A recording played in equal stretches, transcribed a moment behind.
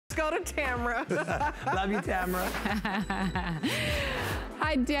Go to Tamara. Love you, Tamara.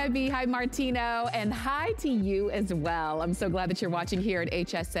 Hi, Debbie. Hi, Martino. And hi to you as well. I'm so glad that you're watching here at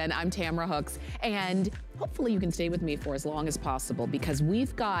HSN. I'm Tamara Hooks. And hopefully you can stay with me for as long as possible because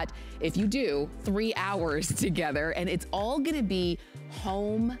we've got, if you do, 3 hours together and it's all gonna be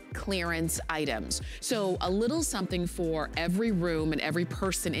home clearance items. So a little something for every room and every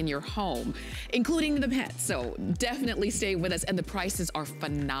person in your home, including the pets. So definitely stay with us. And the prices are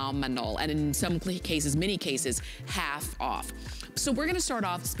phenomenal. And in some cases, many cases, half off. So we're gonna start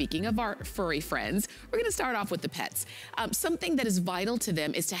off, speaking of our furry friends, we're gonna start off with the pets. Something that is vital to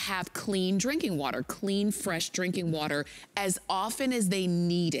them is to have clean drinking water, clean, fresh drinking water as often as they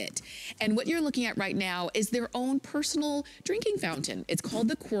need it. And what you're looking at right now is their own personal drinking fountain. It's called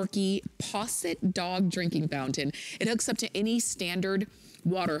the Quirky Posset Dog Drinking Fountain. It hooks up to any standard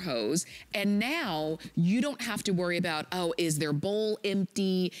water hose. And now you don't have to worry about, oh, is their bowl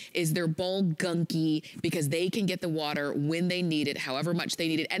empty? Is their bowl gunky? Because they can get the water when they need it, however much they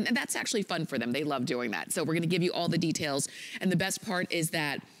need it. And that's actually fun for them. They love doing that. So we're gonna give you all the details. And the best part is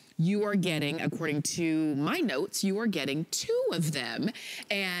that you are getting, according to my notes, you are getting 2 of them.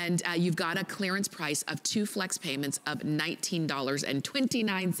 And you've got a clearance price of 2 flex payments of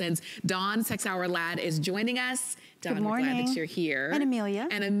 $19.29. Dawn, Sex Hour Lad, is joining us. Dawn, Good morning. We're glad that you're here. And Amelia.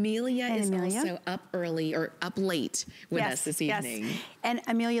 And Amelia is also up early, or up late with us this evening. Yes. And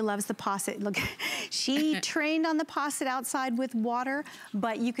Amelia loves the posset. Look, she trained on the posset outside with water,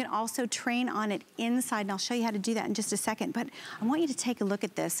 but you can also train on it inside. And I'll show you how to do that in just a second. But I want you to take a look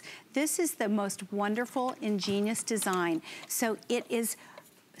at this. This is the most wonderful, ingenious design. So it is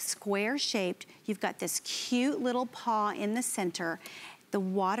square shaped. You've got this cute little paw in the center. The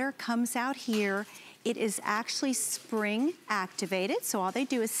water comes out here. It is actually spring activated, so all they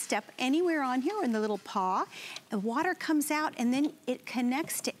do is step anywhere on here in the little paw. The water comes out and then it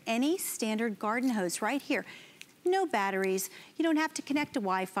connects to any standard garden hose right here. No batteries, you don't have to connect to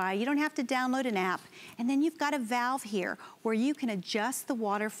Wi-Fi, you don't have to download an app. And then you've got a valve here where you can adjust the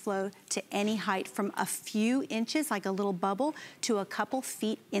water flow to any height from a few inches, like a little bubble, to a couple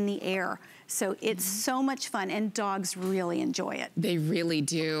feet in the air. So it's so much fun, and dogs really enjoy it. They really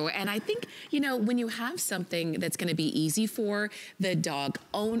do. And I think, you know, when you have something that's gonna be easy for the dog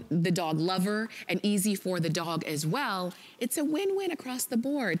lover and easy for the dog as well, it's a win-win across the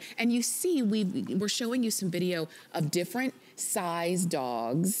board. And you see, we're showing you some video of different size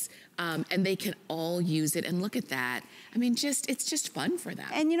dogs, and they can all use it. And look at that. I mean, it's just fun for them.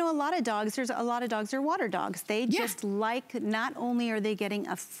 And you know, a lot of dogs are water dogs. They just like, not only are they getting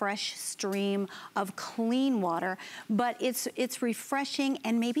a fresh stream of clean water, but it's refreshing,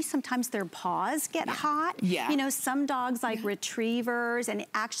 and maybe sometimes their paws get hot. You know, some dogs like retrievers and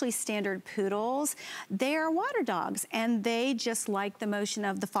actually standard poodles, they are water dogs, and they just like the motion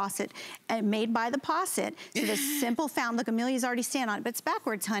of the faucet made by the posset. So the simple fountain, look, Amelia's already standing on it, but it's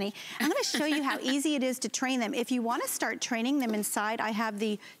backwards, honey. I'm gonna show you how easy it is to train them. If you wanna start training them inside, I have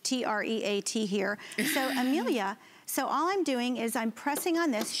the TREAT here. So Amelia, so all I'm doing is I'm pressing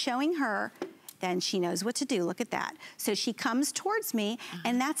on this, showing her, then she knows what to do. Look at that. So she comes towards me,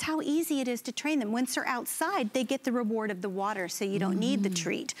 and that's how easy it is to train them. Once they're outside, they get the reward of the water, so you don't need the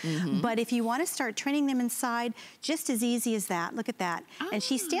treat. But if you want to start training them inside, just as easy as that. Look at that. And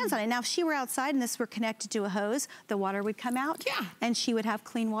she stands on it. Now, if she were outside and this were connected to a hose, the water would come out, and she would have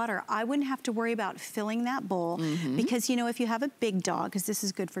clean water. I wouldn't have to worry about filling that bowl, because, you know, if you have a big dog, because this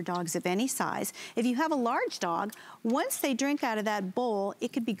is good for dogs of any size, if you have a large dog, once they drink out of that bowl,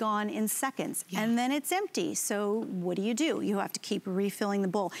 it could be gone in seconds. And then it's empty. So what do? You have to keep refilling the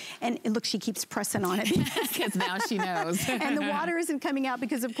bowl. And look, she keeps pressing on it. Because now she knows. And the water isn't coming out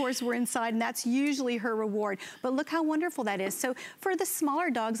because, of course, we're inside, and that's usually her reward. But look how wonderful that is. So for the smaller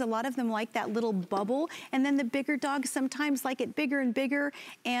dogs, a lot of them like that little bubble. And then the bigger dogs sometimes like it bigger and bigger.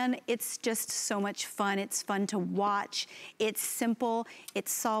 And it's just so much fun. It's fun to watch. It's simple. It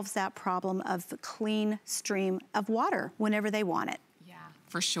solves that problem of the clean stream of water whenever they want it.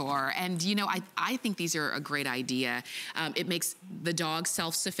 For sure. And you know, I think these are a great idea. It makes the dog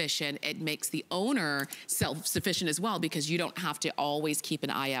self-sufficient. It makes the owner self-sufficient as well, because you don't have to always keep an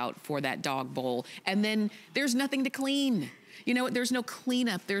eye out for that dog bowl. And then there's nothing to clean. You know, there's no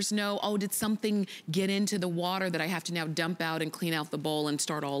cleanup. There's no, oh, did something get into the water that I have to now dump out and clean out the bowl and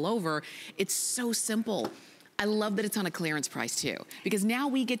start all over? It's so simple. I love that it's on a clearance price too, because now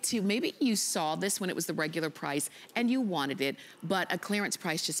we get to, maybe you saw this when it was the regular price and you wanted it, but a clearance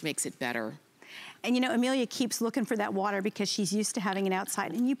price just makes it better. And you know, Amelia keeps looking for that water because she's used to having it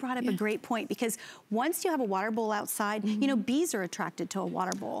outside. And you brought up a great point, because once you have a water bowl outside, you know, bees are attracted to a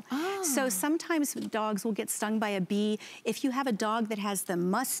water bowl. So sometimes dogs will get stung by a bee. If you have a dog that has the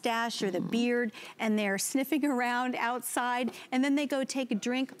mustache or the beard and they're sniffing around outside and then they go take a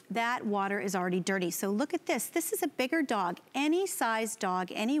drink, that water is already dirty. So look at this. This is a bigger dog. Any size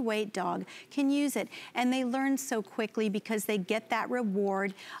dog, any weight dog can use it. And they learn so quickly because they get that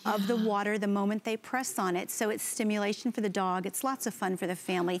reward of the water the moment they press on it. So it's stimulation for the dog. It's lots of fun for the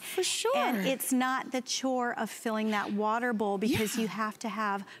family. For sure. And it's not the chore of filling that water bowl, because you have to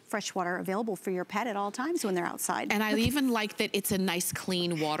have fresh water available for your pet at all times when they're outside. And I even like that it's a nice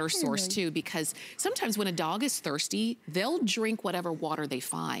clean water source too, because sometimes when a dog is thirsty, they'll drink whatever water they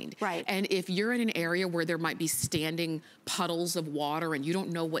find. Right. And if you're in an area where there might be standing puddles of water and you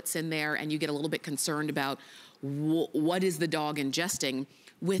don't know what's in there and you get a little bit concerned about what is the dog ingesting,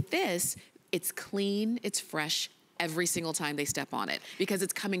 with this, it's clean, it's fresh every single time they step on it, because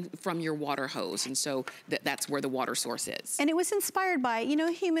it's coming from your water hose, and so that's where the water source is. And it was inspired by, you know,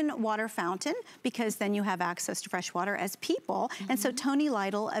 a human water fountain, because then you have access to fresh water as people. And so Tony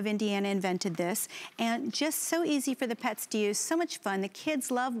Lytle of Indiana invented this, and just so easy for the pets to use, so much fun. The kids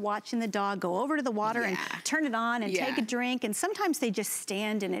love watching the dog go over to the water and turn it on and take a drink, and sometimes they just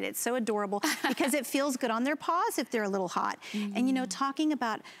stand in it. It's so adorable because it feels good on their paws if they're a little hot. And you know, talking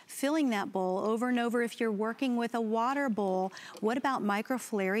about filling that bowl over and over, if you're working with a water bowl, what about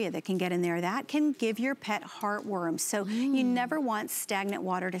microfilariae that can get in there? That can give your pet heartworms. So you never want stagnant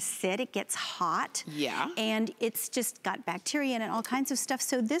water to sit. It gets hot. And it's just got bacteria in it, all kinds of stuff.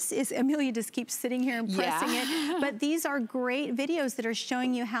 So this is, Amelia just keeps sitting here and pressing it. But these are great videos that are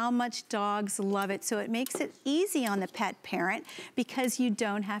showing you how much dogs love it. So it makes it easy on the pet parent, because you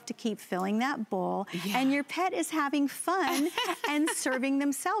don't have to keep filling that bowl. And your pet is having fun and serving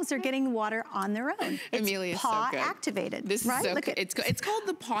themselves. They're getting water on their own. It's Amelia's paw so good. Activated. This right? is so Look good. It's called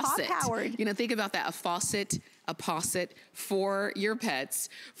the Posset. Paw-powered. You know, think about that, a posset for your pets,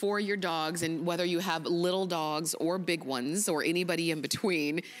 for your dogs, and whether you have little dogs or big ones or anybody in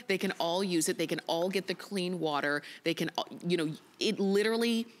between, they can all use it. They can all get the clean water. They can, you know, it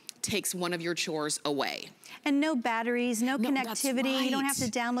literally takes one of your chores away. And no batteries, no connectivity. You don't have to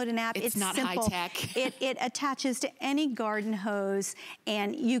download an app. It's not simple. high tech. It attaches to any garden hose,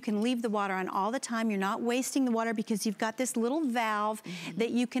 and you can leave the water on all the time. You're not wasting the water because you've got this little valve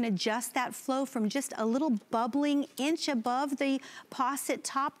that you can adjust that flow from just a little bubbling inch above the posset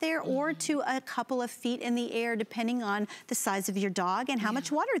top there, or to a couple of feet in the air, depending on the size of your dog and how much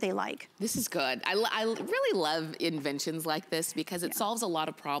water they like. This is good. I really love inventions like this, because it solves a lot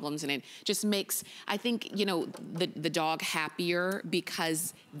of problems, and it just makes, I think, you know, the dog happier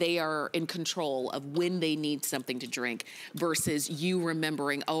because they are in control of when they need something to drink, versus you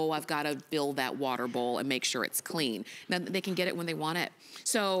remembering, oh, I've got to fill that water bowl and make sure it's clean. Now they can get it when they want it.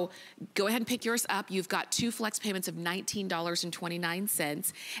 So go ahead and pick yours up. You've got 2 flex payments of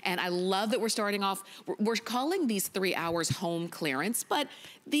 $19.29. And I love that we're starting off, we're calling these 3 hours home clearance, but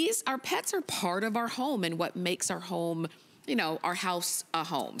our pets are part of our home and what makes our home, you know, our house a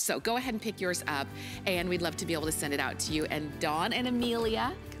home. So go ahead and pick yours up, and we'd love to be able to send it out to you. And Dawn and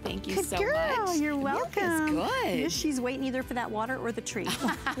Amelia, thank you so much. You're welcome. Good. She's waiting either for that water or the treat,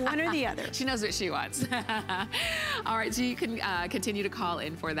 one or the other. She knows what she wants. All right, so you can continue to call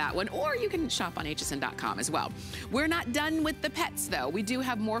in for that one, or you can shop on hsn.com as well. We're not done with the pets, though. We do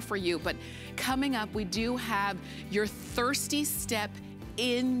have more for you, but coming up, we do have your Thirsty Step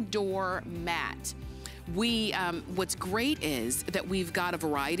indoor mat. What's great is that we've got a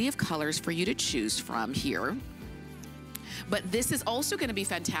variety of colors for you to choose from here. But this is also going to be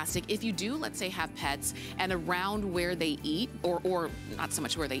fantastic if you do, let's say, have pets and around where they eat, or not so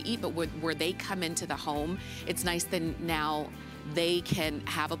much where they eat, but where they come into the home. It's nice that now they can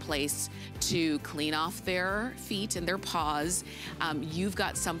have a place to clean off their feet and their paws. You've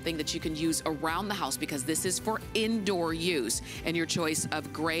got something that you can use around the house, because this is for indoor use, and your choice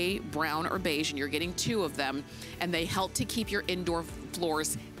of gray, brown, or beige, and you're getting 2 of them, and they help to keep your indoor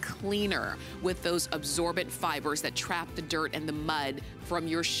floors cleaner with those absorbent fibers that trap the dirt and the mud from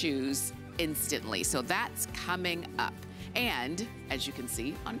your shoes instantly. So that's coming up. And as you can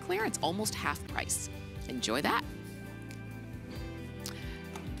see, on clearance, almost half price. Enjoy that.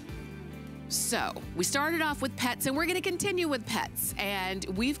 So we started off with pets, and we're going to continue with pets. And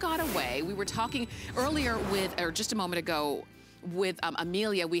we've got a way. We were talking earlier with, or just a moment ago, with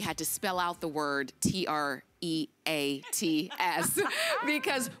Amelia. We had to spell out the word TRT. T-R-E-A-T-S.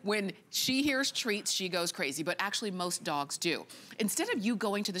 Because when she hears treats, she goes crazy, but actually most dogs do. Instead of you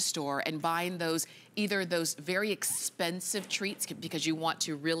going to the store and buying those, either those very expensive treats because you want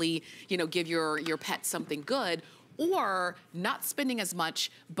to really, you know, give your pet something good, or not spending as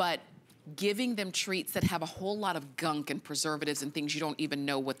much, but giving them treats that have a whole lot of gunk and preservatives and things you don't even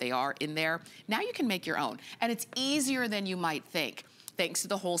know what they are in there. Now you can make your own. And it's easier than you might think, thanks to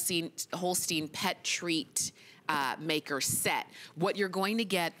the Holstein Pet Treat Maker set. What you're going to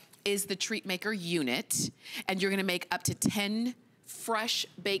get is the Treat Maker unit, and you're gonna make up to 10 fresh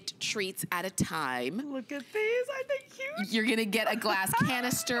baked treats at a time. Look at these, aren't they cute? You're gonna get a glass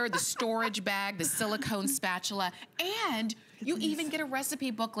canister, the storage bag, the silicone spatula, and you even get a recipe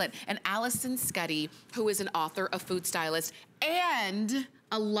booklet. And Allison Scuddy, who is an author, a food stylist, and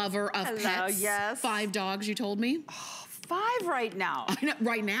a lover of pets. Yes. 5 dogs, you told me? 5 right now. I know,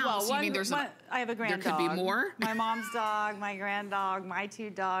 right now. Well, so you mean there's I have a grand dog. There could be more? My mom's dog, my grand dog, my 2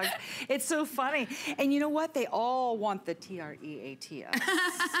 dogs. It's so funny. And you know what? They all want the T-R-E-A-T-S,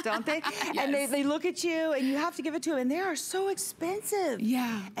 don't they? Yes. And they look at you and you have to give it to them. And they are so expensive.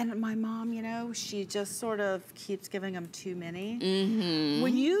 Yeah. And my mom, you know, she just sort of keeps giving them too many. Mm-hmm.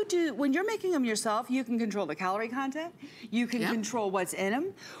 When you're making them yourself, you can control the calorie content. You can control what's in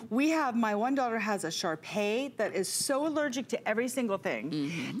them. My one daughter has a Shar-Pei that is so allergic to every single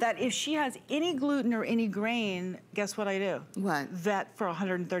thing that if she has any gluten or any grain, guess what I do? What? Vet for a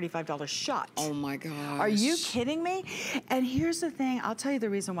 $135 shot. Oh my gosh. Are you kidding me? And here's the thing, I'll tell you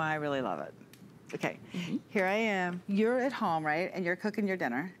the reason why I really love it. Okay, here I am. You're at home, right? And you're cooking your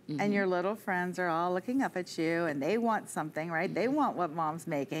dinner. And your little friends are all looking up at you and they want something, right? They want what mom's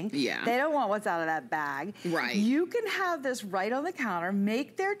making. Yeah. They don't want what's out of that bag. Right. You can have this right on the counter,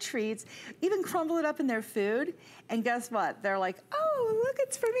 make their treats, even crumble it up in their food. And guess what? They're like, oh, look,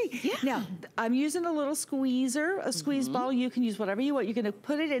 it's for me. Yeah. Now, I'm using a little squeezer, a squeeze bottle. You can use whatever you want. You're gonna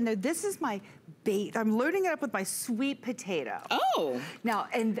put it in there. This is my bait. I'm loading it up with my sweet potato. Oh. Now,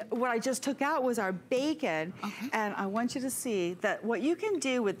 and what I just took out was our bacon. And I want you to see that what you can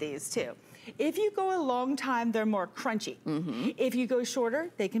do with these too. If you go a long time, they're more crunchy. If you go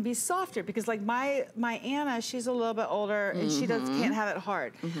shorter, they can be softer because like my Anna, she's a little bit older and she can't have it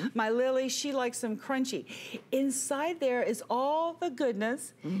hard. My Lily, she likes them crunchy. Inside there is all the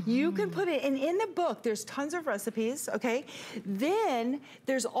goodness. You can put it, and in the book, there's tons of recipes, okay? Then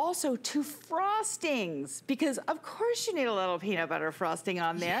there's also 2 frostings because of course you need a little peanut butter frosting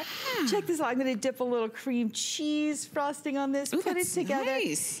on there. Yeah. Check this out, I'm gonna dip a little cream cheese frosting on this, put it together.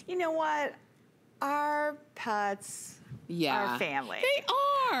 Nice. You know what? Our pets are family. They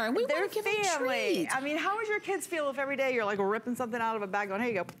are. We They're want to give them family. treats. I mean, how would your kids feel if every day you're like ripping something out of a bag going,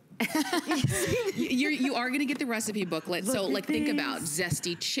 here you go. You are going to get the recipe booklet. So like think about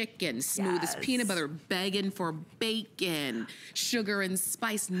zesty chicken, smoothest peanut butter, begging for bacon, sugar and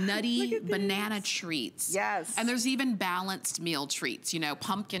spice, nutty banana treats. Yes. And there's even balanced meal treats, you know,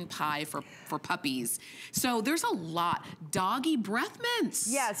 pumpkin pie for puppies. So there's a lot. Doggy breath mints.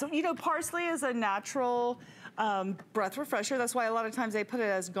 Yeah, so you know, parsley is a natural breath refresher. That's why a lot of times they put it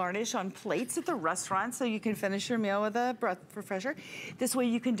as garnish on plates at the restaurant so you can finish your meal with a breath refresher. This way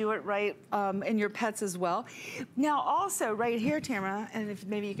you can do it right in your pets as well. Now also right here, Tamara, and if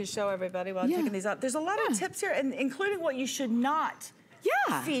maybe you can show everybody while I'm taking these out, there's a lot of tips here, and including what you should not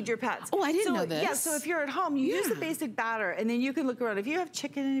feed your pets. Oh, I didn't know this. Yeah, so if you're at home, you use the basic batter, and then you can look around. If you have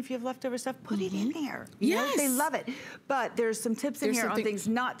chicken and if you have leftover stuff, put it in there. You know, they love it. But there's some tips in here on things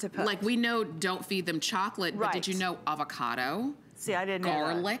not to put. Like we know don't feed them chocolate, but did you know avocado? See, I didn't know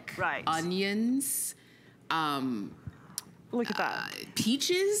that. Garlic, onions, look at that.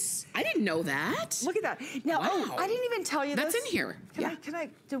 Peaches? I didn't know that. Look at that. Now, I didn't even tell you That's this. in here. We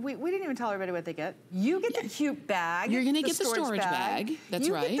didn't even tell everybody what they get. You get the cute bag. You're gonna get the storage bag. That's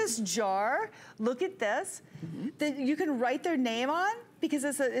right. You get this jar. Look at this. That you can write their name on because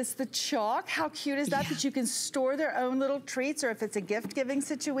it's the chalk. How cute is that? That you can store their own little treats, or if it's a gift-giving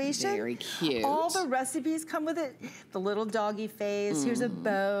situation. Very cute. All the recipes come with it. The little doggy face. Here's a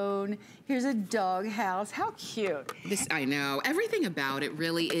bone. Here's a dog house. How cute. I know. Everything about it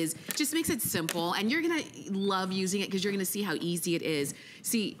really just makes it simple, and you're gonna love using it because you're gonna see how easy it is.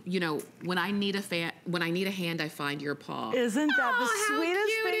 See, you know, when I need a hand, I find your paw. Isn't that the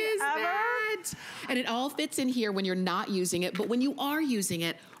sweetest thing ever? And it all fits in here when you're not using it, but when you are using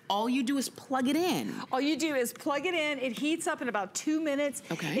it, all you do is plug it in. All you do is plug it in. It heats up in about 2 minutes.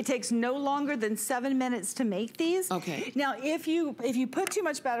 Okay. It takes no longer than 7 minutes to make these. Okay. Now, if you put too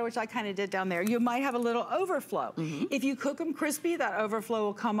much batter, which I kind of did down there, you might have a little overflow. If you cook them crispy, that overflow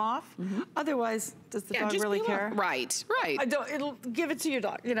will come off. Otherwise, does the dog really care? Right, right. It'll give it to your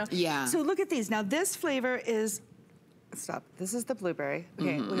dog, you know? Yeah. So look at these. Now, this flavor is, stop. This is the blueberry.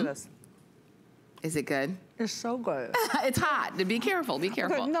 Okay, look at this. Is it good? It's so good. It's hot. Be careful, be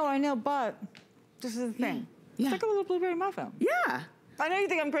careful. Okay, no, I know, but this is the thing. Yeah. It's like a little blueberry muffin. Yeah. I know you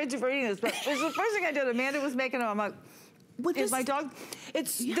think I'm crazy for eating this, but it was the first thing I did. Amanda was making them. I'm like, what is my dog?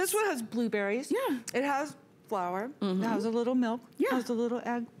 This one has blueberries. Yeah. It has flour. It has a little milk. Yeah. It has a little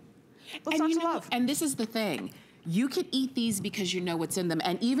egg. What's And not you to know, love? and this is the thing. You can eat these because you know what's in them.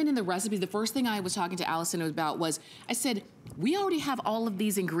 And even in the recipe, the first thing I was talking to Allison about was, I said, we already have all of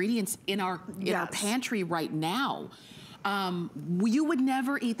these ingredients in our pantry right now. You would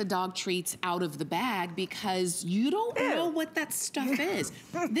never eat the dog treats out of the bag because you don't know what that stuff is.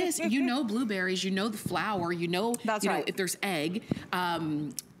 This, you know blueberries, you know the flour, you know, know if there's egg.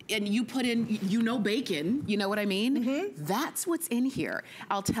 And you put in, you know, bacon, you know what I mean? That's what's in here.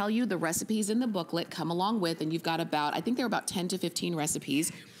 I'll tell you, the recipes in the booklet come along with, and you've got about, I think there are about 10 to 15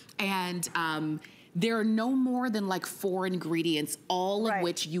 recipes. And there are no more than like 4 ingredients, all of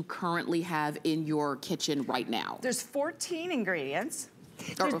which you currently have in your kitchen right now. There's 14 ingredients.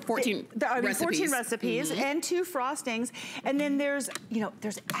 Or 14 recipes. 14 recipes and 2 frostings. And then there's,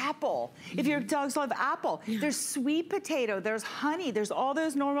 there's apple. If your dogs love apple, there's sweet potato, there's honey, there's all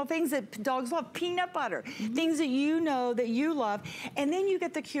those normal things that dogs love, peanut butter, things that you know that you love. And then you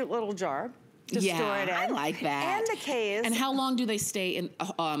get the cute little jar to store it in. I like that. And the case. And how long do they stay in,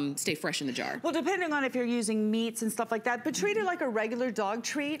 stay fresh in the jar? Well, depending on if you're using meats and stuff like that, but treat it like a regular dog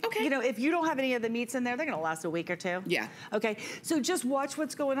treat. Okay. You know, if you don't have any of the meats in there, they're gonna last a week or 2. Yeah. Okay, so just watch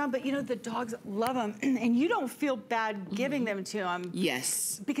what's going on, but the dogs love them, and you don't feel bad giving them to them.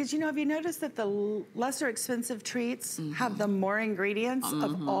 Yes. Because have you noticed that the lesser expensive treats have the more ingredients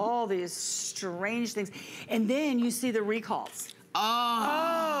of all these strange things, and then you see the recalls.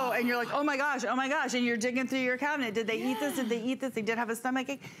 Oh, and you're like, oh my gosh, and you're digging through your cabinet. Did they eat this? Did they eat this? They did have a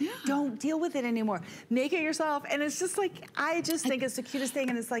stomachache? Don't deal with it anymore. Make it yourself. And it's just like, I just think it's the cutest thing.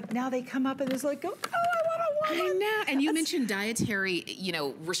 And it's like, now they come up and it's like, oh, I want one. I know. And you mentioned dietary,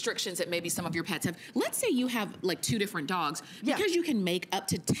 restrictions that maybe some of your pets have. Let's say you have like 2 different dogs. Because you can make up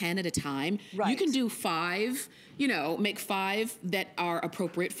to 10 at a time. You can do 5, make 5 that are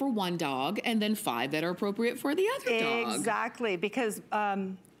appropriate for one dog and then 5 that are appropriate for the other dog. Exactly, because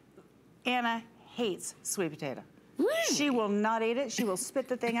Anna hates sweet potato. Really? She will not eat it. She will spit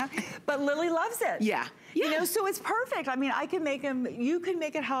the thing out. But Lily loves it. Yeah. So it's perfect. I mean, I can make them, you can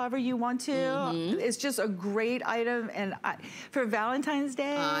make it however you want to. It's just a great item. And for Valentine's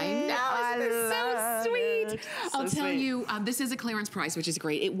Day. I know, it's so sweet. I'll tell you, this is a clearance price, which is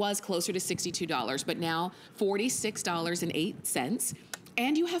great. It was closer to $62, but now $46.08.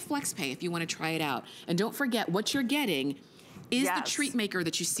 And you have FlexPay if you want to try it out. And don't forget, what you're getting is the treat maker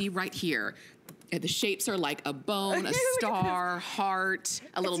that you see right here. The shapes are like a bone, a star, heart,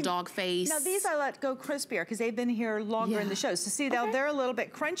 a little dog face. Now these I let go crispier because they've been here longer in the show. So see, they're a little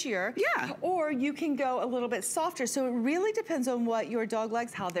bit crunchier. Yeah. Or you can go a little bit softer. So it really depends on what your dog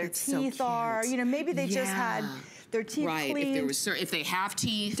likes, how their teeth are. Maybe they just had their teeth cleaned. If they have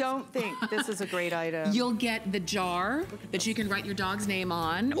teeth. Don't think this is a great item. You'll get the jar that you can write your dog's name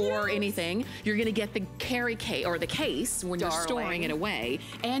on or anything. You're gonna get the carry case or the case when you're storing it away.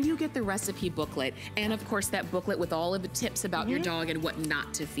 And you get the recipe booklet. And of course that booklet with all of the tips about your dog and what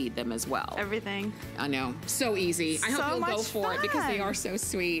not to feed them as well. Everything. I know, so easy. I hope you'll go for it because they are so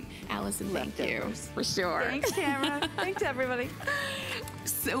sweet. Allison, thank you, for sure. Thanks, Tamara. Thanks, everybody.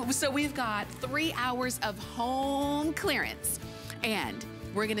 So we've got 3 hours of home clearance, and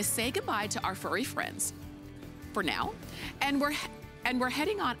we're gonna say goodbye to our furry friends for now, and we're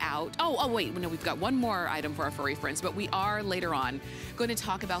heading on out. Oh wait, no, we've got one more item for our furry friends, but we are later on going to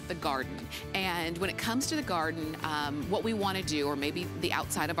talk about the garden. And when it comes to the garden, what we want to do, or maybe the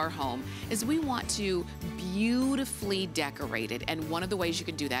outside of our home, is we want to beautifully decorate it. And one of the ways you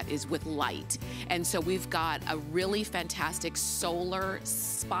can do that is with light. And so we've got a really fantastic solar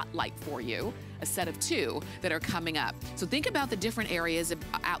spotlight for you, a set of 2 that are coming up. So think about the different areas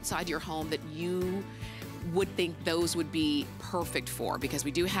outside your home that you would think those would be perfect for, because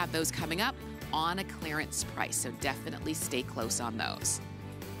we do have those coming up on a clearance price, so definitely stay close on those.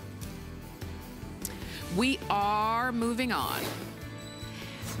 We are moving on.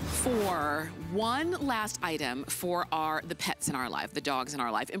 for one last item for the pets in our life, the dogs in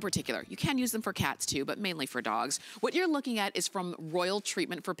our life in particular. You can use them for cats too, but mainly for dogs. What you're looking at is from Royal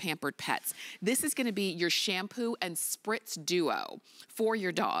Treatment for Pampered Pets. This is gonna be your shampoo and spritz duo for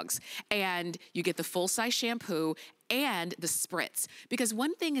your dogs. And you get the full-size shampoo and the spritz. Because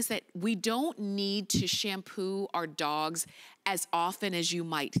one thing is that we don't need to shampoo our dogs as often as you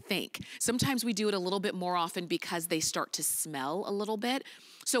might think. Sometimes we do it a little bit more often because they start to smell a little bit.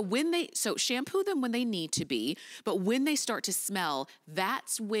 So shampoo them when they need to be, but when they start to smell,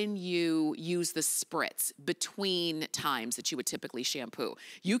 that's when you use the spritz between times that you would typically shampoo.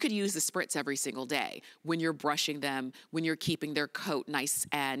 You could use the spritz every single day when you're brushing them, when you're keeping their coat nice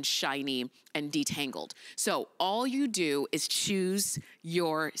and shiny and detangled. So all you do is choose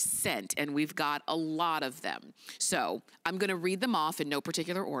your scent, and we've got a lot of them. So I'm gonna read them off in no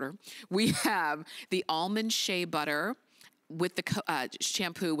particular order. We have the almond shea butter with the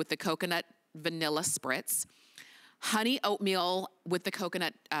shampoo with the coconut vanilla spritz. Honey oatmeal with the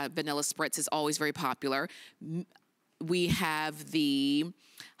coconut vanilla spritz is always very popular. We have the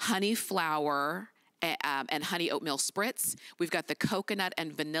honey flower and honey oatmeal spritz. We've got the coconut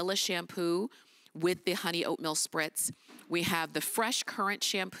and vanilla shampoo with the honey oatmeal spritz. We have the fresh currant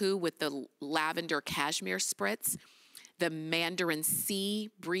shampoo with the lavender cashmere spritz. The Mandarin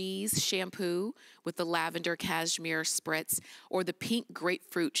Sea Breeze shampoo with the lavender cashmere spritz, or the pink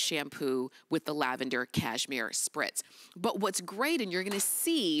grapefruit shampoo with the lavender cashmere spritz. But what's great, and you're gonna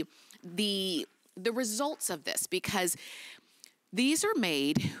see the results of this, because these are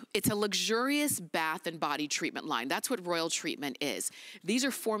made, it's a luxurious bath and body treatment line. That's what Royal Treatment is. These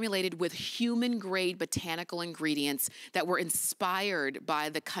are formulated with human-grade botanical ingredients that were inspired by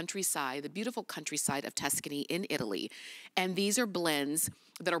the countryside, the beautiful countryside of Tuscany in Italy. And these are blends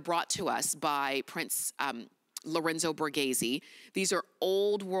that are brought to us by Prince Lorenzo Borghese. These are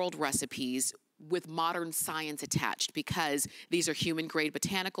old world recipes with modern science attached, because these are human-grade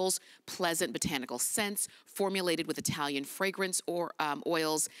botanicals, pleasant botanical scents, formulated with Italian fragrance or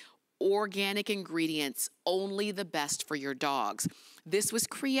oils, organic ingredients, only the best for your dogs. This was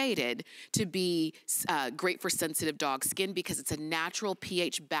created to be great for sensitive dog skin because it's a natural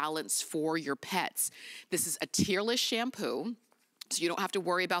pH balance for your pets. This is a tearless shampoo, so you don't have to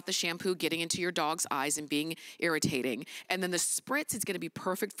worry about the shampoo getting into your dog's eyes and being irritating. And then the spritz is gonna be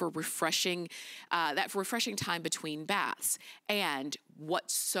perfect for refreshing, that refreshing time between baths. And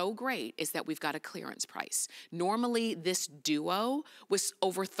what's so great is that we've got a clearance price. Normally this duo was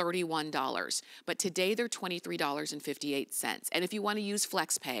over $31, but today they're $23.58. And if you wanna use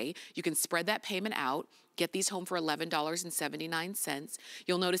FlexPay, you can spread that payment out, get these home for $11.79.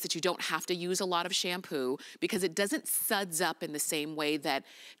 You'll notice that you don't have to use a lot of shampoo because it doesn't suds up in the same way that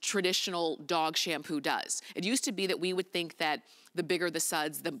traditional dog shampoo does. It used to be that we would think that the bigger the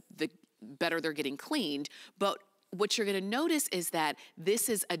suds, the better they're getting cleaned, but what you're gonna notice is that this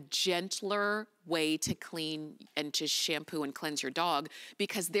is a gentler way to clean and to shampoo and cleanse your dog,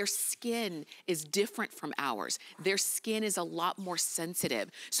 because their skin is different from ours. Their skin is a lot more sensitive.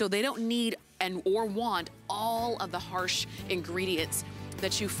 So they don't need or want all of the harsh ingredients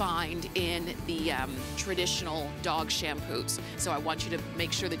that you find in the traditional dog shampoos. So I want you to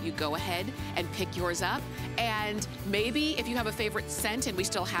make sure that you go ahead and pick yours up. And maybe if you have a favorite scent and we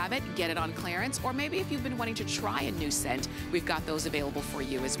still have it, get it on clearance. Or maybe if you've been wanting to try a new scent, we've got those available for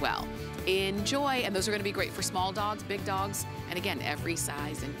you as well. Enjoy, and those are gonna be great for small dogs, big dogs, and again, every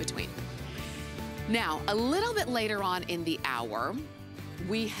size in between. Now, a little bit later on in the hour,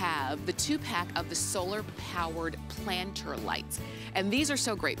 we have the 2-pack of the solar-powered planter lights. And these are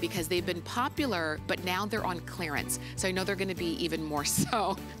so great because they've been popular, but now they're on clearance. So I know they're gonna be even more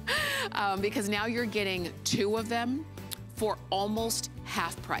so because now you're getting 2 of them for almost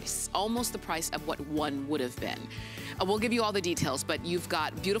half price, almost the price of what one would have been. We'll give you all the details, but you've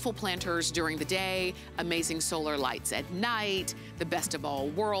got beautiful planters during the day, amazing solar lights at night, the best of all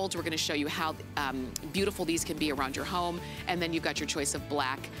worlds. We're gonna show you how beautiful these can be around your home. And then you've got your choice of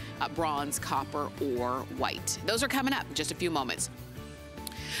black, bronze, copper, or white. Those are coming up in just a few moments.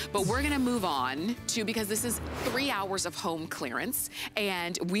 But we're gonna move on to, because this is 3 hours of home clearance,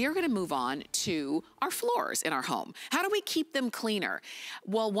 and we are gonna move on to our floors in our home. How do we keep them cleaner?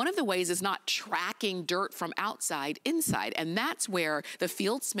 Well, one of the ways is not tracking dirt from outside inside, and that's where the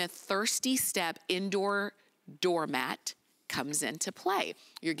Field Smith Thirsty Step indoor doormat comes into play.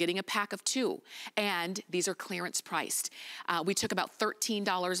 You're getting a pack of 2, and these are clearance priced. We took about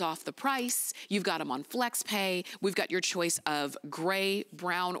 $13 off the price. You've got them on FlexPay. We've got your choice of gray,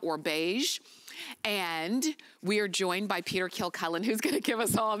 brown, or beige. And We are joined by Peter Kilcullen, who's going to give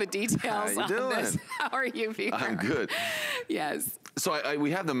us all the details on this. How are you, Peter? I'm good. Yes. So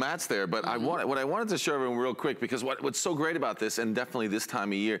we have the mats there, but what I wanted to show everyone real quick, because what's so great about this, and definitely this time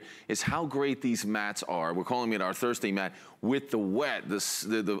of year, is how great these mats are. We're calling it our thirsty mat. With the wet,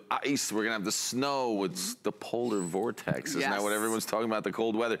 the ice, we're gonna have the snow, with the polar vortex. Isn't that what everyone's talking about, the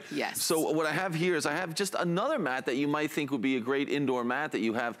cold weather? Yes. So what I have here is I have just another mat that you might think would be a great indoor mat that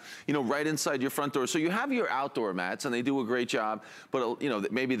you have, you know, right inside your front door. So you have your outdoor mats, and they do a great job, but you know,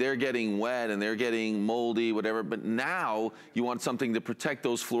 maybe they're getting wet and they're getting moldy, whatever, but now you want something to protect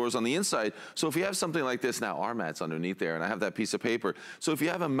those floors on the inside. So if you have something like this, now our mat's underneath there, and I have that piece of paper. So if you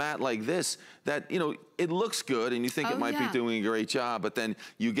have a mat like this, that, you know, it looks good and you think it might be doing a great job, but then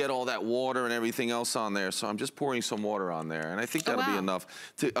you get all that water and everything else on there. So I'm just pouring some water on there, and I think that'll be enough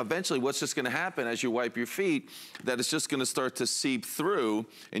to eventually, what's just gonna happen as you wipe your feet, that it's just gonna start to seep through,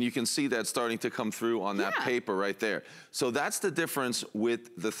 and you can see that starting to come through on that paper right there. So that's the difference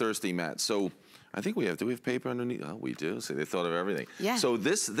with the Thirsty mat. So I think do we have paper underneath? Oh, we do. See, they thought of everything. Yeah. So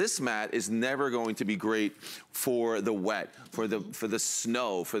this mat is never going to be great for the wet, for the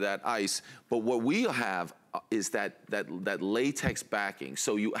snow, for that ice. But what we have is that latex backing.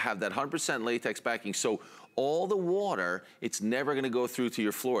 So you have that 100% latex backing. So all the water, it's never gonna go through to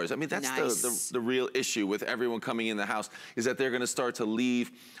your floors. I mean, that's the real issue with everyone coming in the house, is that they're gonna start to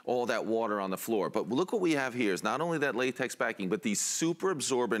leave all that water on the floor. But look what we have here is not only that latex backing, but these super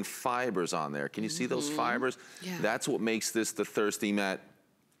absorbent fibers on there. Can you see those fibers? Yeah. That's what makes this the Thirsty mat.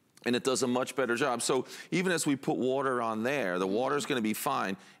 And it does a much better job. So even as we put water on there, the water is gonna be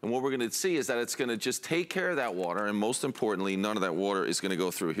fine. And what we're gonna see is that it's gonna just take care of that water, and most importantly, none of that water is gonna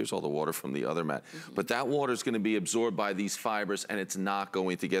go through. Here's all the water from the other mat. But that water is gonna be absorbed by these fibers, and it's not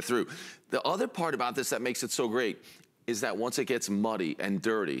going to get through. The other part about this that makes it so great is that once it gets muddy and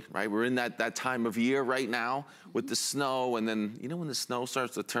dirty, right? We're in that time of year right now with the snow, and then, you know, when the snow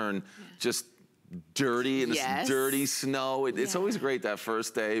starts to turn just dirty, and it's dirty snow. It's always great that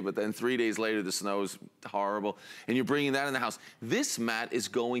first day, but then 3 days later, the snow is horrible, and you're bringing that in the house. This mat is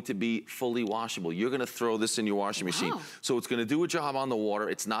going to be fully washable. You're gonna throw this in your washing machine. So it's gonna do a job on the water.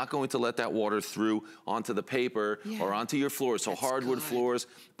 It's not going to let that water through onto the paper or onto your floors, so hardwood floors,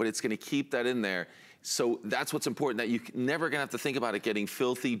 but it's gonna keep that in there. So that's what's important, that you're never gonna have to think about it getting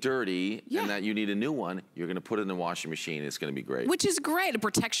filthy dirty and that you need a new one. You're gonna put it in the washing machine. It's gonna be great. Which is great. It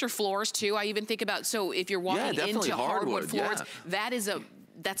protects your floors too. I even think about, so if you're walking into hardwood floors,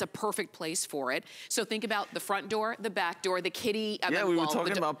 that's a perfect place for it. So think about the front door, the back door, the kitty. We were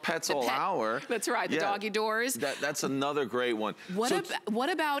talking about pets all hour. That's right, the doggy doors. That's another great one.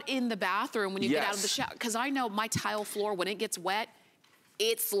 What about in the bathroom when you get out of the shower? Because I know my tile floor, when it gets wet,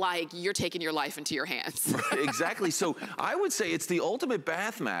 it's like you're taking your life into your hands. Right, exactly. So I would say it's the ultimate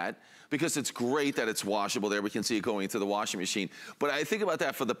bath mat, because it's great that it's washable there. We can see it going into the washing machine. But I think about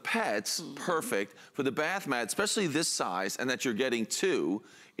that for the pets, perfect. For the bath mat, especially this size, and that you're getting two,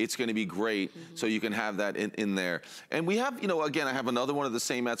 it's gonna be great. So you can have that in there. And we have, you know, again, I have another one of the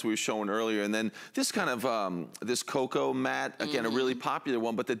same mats we were showing earlier, and then this kind of, this cocoa mat, again, a really popular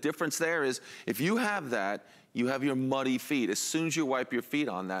one, but the difference there is, if you have that, you have your muddy feet. As soon as you wipe your feet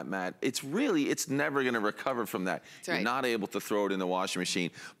on that mat, it's never gonna recover from that. You're not able to throw it in the washing machine.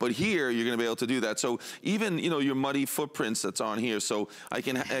 But here, you're gonna be able to do that. So even, you know, your muddy footprints that's on here, so I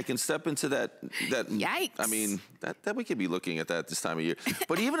can step into that. Yikes. I mean, that we could be looking at that this time of year.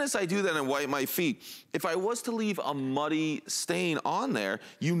 But even as I do that and wipe my feet, if I was to leave a muddy stain on there,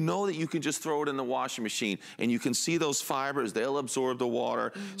 you know that you can just throw it in the washing machine, and you can see those fibers, they'll absorb the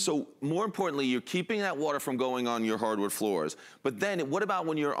water. So more importantly, you're keeping that water from going on your hardwood floors. But then what about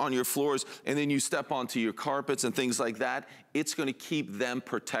when you're on your floors and then you step onto your carpets and things like that? It's gonna keep them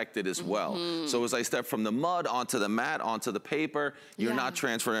protected as well. So as I step from the mud onto the mat, onto the paper, you're not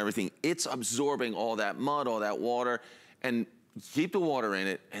transferring everything. It's absorbing all that mud, all that water, and keep the water in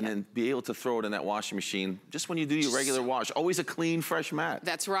it, and then be able to throw it in that washing machine just when you do your regular wash. Always a clean, fresh mat.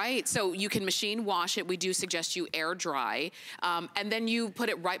 That's right. So you can machine wash it. We do suggest you air dry, and then you put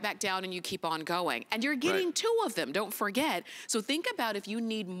it right back down and you keep on going. And you're getting two of them, don't forget. So think about if you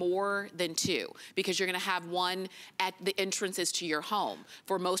need more than two, because you're gonna have one at the entrances to your home.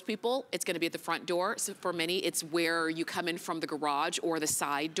 For most people, it's gonna be at the front door. So for many, it's where you come in from the garage or the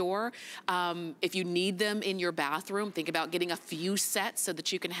side door. If you need them in your bathroom, think about getting a few sets so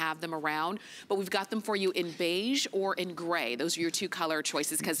that you can have them around. But we've got them for you in beige or in gray. Those are your two color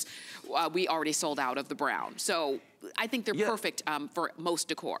choices, because we already sold out of the brown. So I think they're perfect for most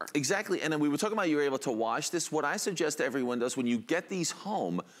decor. Exactly, and then we were talking about you're able to wash this. What I suggest everyone does when you get these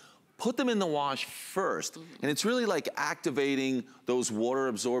home, put them in the wash first. And it's really like activating those water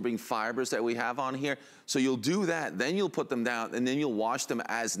absorbing fibers that we have on here. So you'll do that, then you'll put them down, and then you'll wash them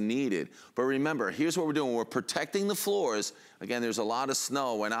as needed. But remember, here's what we're doing. We're protecting the floors. Again, there's a lot of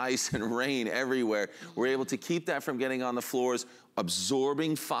snow and ice and rain everywhere. We're able to keep that from getting on the floors,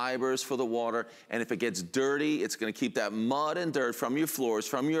 absorbing fibers for the water, and if it gets dirty, it's gonna keep that mud and dirt from your floors,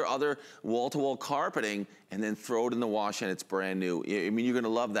 from your other wall-to-wall carpeting, and then throw it in the wash and it's brand new. I mean, you're gonna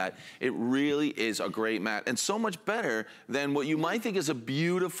love that. It really is a great mat, and so much better than what you might think is a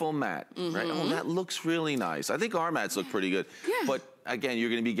beautiful mat, right? Oh, that looks really nice. I think our mats look pretty good. Yeah. But again, you're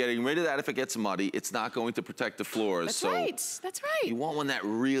gonna be getting rid of that if it gets muddy. It's not going to protect the floors. That's so right, that's right. You want one that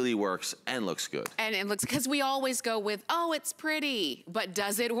really works and looks good. And it looks, because we always go with, oh, it's pretty, but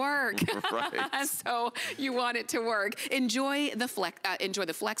does it work? Right. So you want it to work. Enjoy the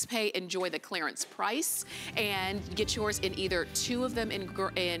flex pay, enjoy the clearance price, and get yours in either 2 of them in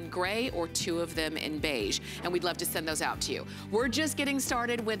gray or 2 of them in beige. And we'd love to send those out to you. We're just getting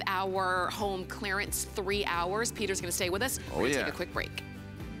started with our home clearance 3 hours. Peter's gonna stay with us. We're gonna take a quick break.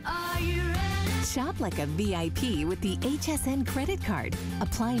 Shop like a VIP with the HSN credit card.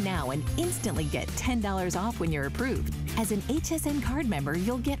 Apply now and instantly get $10 off when you're approved. As an HSN card member,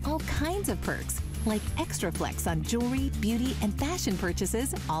 you'll get all kinds of perks, like extra flex on jewelry, beauty, and fashion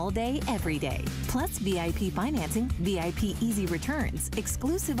purchases all day, every day. Plus VIP financing, VIP easy returns,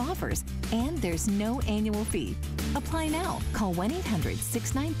 exclusive offers, and there's no annual fee. Apply now. Call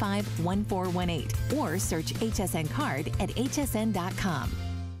 1-800-695-1418 or search HSN card at hsn.com.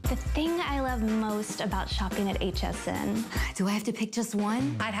 The thing I love most about shopping at HSN. Do I have to pick just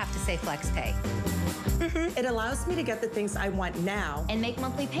one? I'd have to say FlexPay. It allows me to get the things I want now And make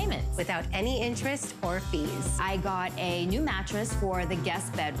monthly payments. Without any interest or fees. I got a new mattress for the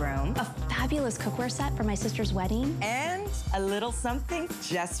guest bedroom. A fabulous cookware set for my sister's wedding. and a little something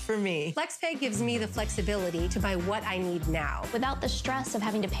just for me. FlexPay gives me the flexibility to buy what I need now. Without the stress of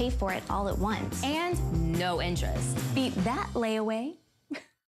having to pay for it all at once. And no interest. Beat that layaway.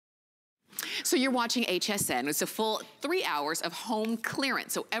 So you're watching HSN. It's a full 3 hours of home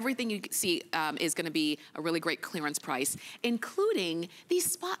clearance. So everything you see is gonna be a really great clearance price, including these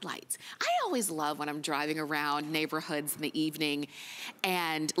spotlights. I always love when I'm driving around neighborhoods in the evening,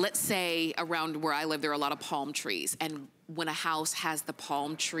 and let's say around where I live, there are a lot of palm trees, and when a house has the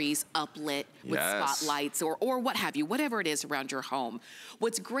palm trees uplit with spotlights or what have you, whatever it is around your home.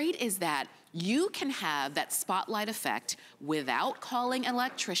 What's great is that you can have that spotlight effect without calling an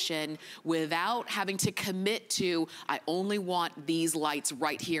electrician, without having to commit to, I only want these lights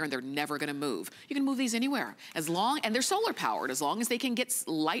right here and they're never gonna move. You can move these anywhere, and they're solar powered. As long as they can get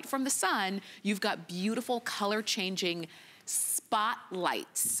light from the sun, you've got beautiful color changing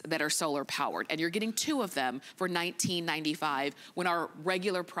spotlights that are solar powered, and you're getting 2 of them for $19.95 when our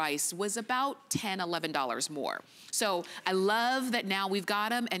regular price was about $10, $11 more. So I love that now we've got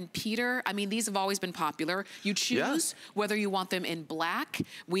them, and Peter, I mean, these have always been popular. You choose whether you want them in black.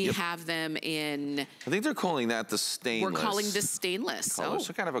 We have them in... I think they're calling that the stainless. We're calling this stainless. Color.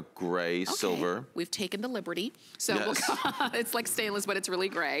 So kind of a gray, silver. We've taken the liberty. So it's like stainless, but it's really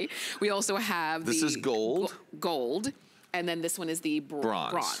gray. We also have This is gold. Gold. And then this one is the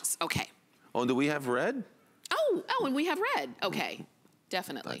bronze. Okay. Oh, and do we have red? Oh, and we have red. Okay,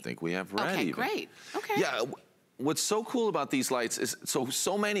 definitely. I think we have red. Okay, even. great. Okay. Yeah, what's so cool about these lights is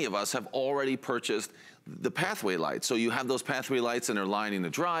so many of us have already purchased the pathway lights. So you have those pathway lights and they're lining the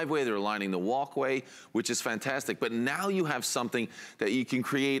driveway, they're lining the walkway, which is fantastic. But now you have something that you can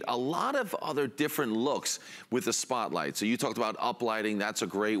create a lot of other different looks with the spotlight. So you talked about uplighting, that's a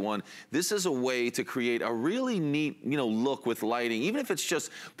great one. This is a way to create a really neat, look with lighting, even if it's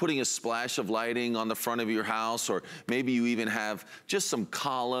just putting a splash of lighting on the front of your house, or maybe you even have just some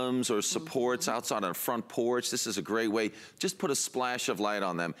columns or supports outside on a front porch. This is a great way. Just put a splash of light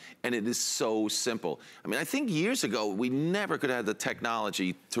on them, and it is so simple. I mean, I think years ago, we never could have the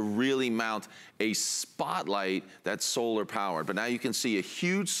technology to really mount a spotlight that's solar powered. But now you can see a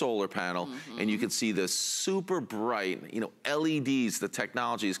huge solar panel, and you can see the super bright, LEDs. The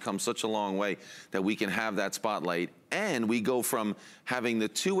technology has come such a long way that we can have that spotlight. And we go from having the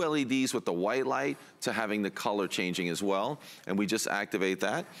 2 LEDs with the white light to having the color changing as well. And we just activate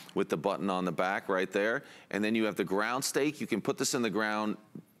that with the button on the back right there. And then you have the ground stake. You can put this in the ground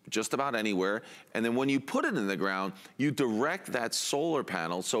just about anywhere. And then when you put it in the ground, you direct that solar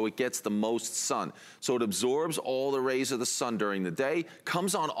panel so it gets the most sun. So it absorbs all the rays of the sun during the day,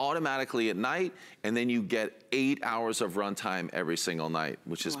 comes on automatically at night, and then you get 8 hours of runtime every single night,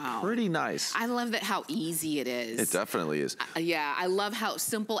 which is pretty nice. I love that how easy it is. It definitely is. Yeah, I love how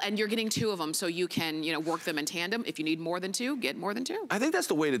simple, and you're getting 2 of them, so you can, you know, work them in tandem. If you need more than 2, get more than 2. I think that's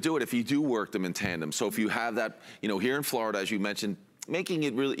the way to do it if you do work them in tandem. So if you have that, you know, here in Florida, as you mentioned, making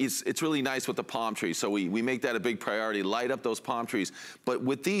it really, it's really nice with the palm trees. So we make that a big priority, light up those palm trees. But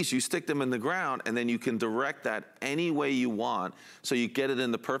with these, you stick them in the ground and then you can direct that any way you want. So you get it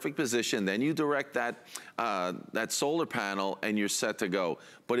in the perfect position. Then you direct that, that solar panel and you're set to go.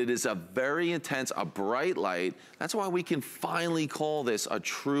 But it is a very intense, a bright light. That's why we can finally call this a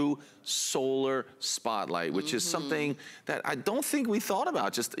true solar spotlight, which is something that I don't think we thought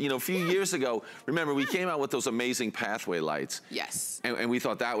about just, you know, a few years ago. Remember, we came out with those amazing pathway lights. Yes. And we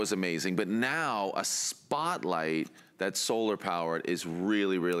thought that was amazing. But now a spotlight that's solar powered is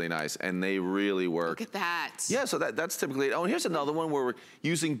really, really nice, and they really work. Look at that. Yeah, so that's typically it. Oh, and here's another one where we're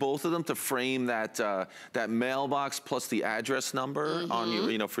using both of them to frame that that mailbox plus the address number on your,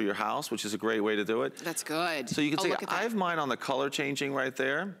 you know, for your house, which is a great way to do it. That's good. So you can see I have mine on the color changing right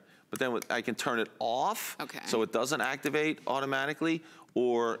there, but then I can turn it off so it doesn't activate automatically,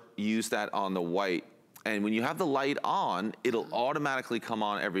 or use that on the white. And when you have the light on, it'll automatically come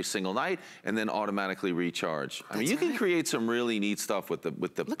on every single night and then automatically recharge. I mean, you can create some really neat stuff with the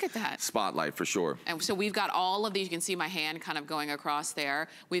Look at that. spotlight for sure. And so we've got all of these. You can see my hand kind of going across there.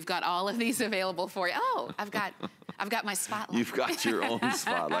 We've got all of these available for you. Oh, I've got my spotlight. You've got your own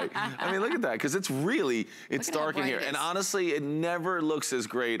spotlight. I mean, look at that, because it's really, it's dark in here. And honestly, it never looks as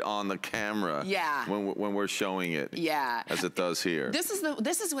great on the camera when we're showing it as it does here.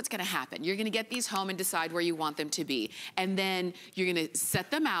 This is what's gonna happen. You're gonna get these home and decide where you want them to be. And then you're gonna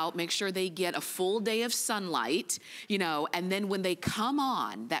set them out, make sure they get a full day of sunlight, you know, and then when they come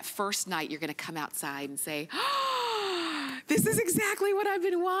on that first night, you're gonna come outside and say, oh, this is exactly what I've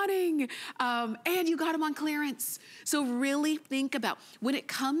been wanting. And you got them on clearance. So really think about, when it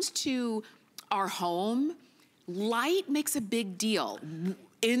comes to our home, light makes a big deal.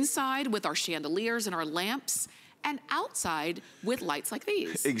 Inside with our chandeliers and our lamps, and outside with lights like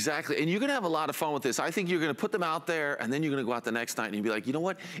these. Exactly, and you're gonna have a lot of fun with this. I think you're gonna put them out there and then you're gonna go out the next night and you'll be like, you know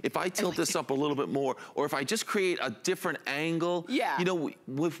what? If I tilt this up a little bit more, or if I just create a different angle, you know,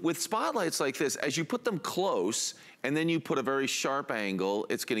 with spotlights like this, as you put them close and then you put a very sharp angle,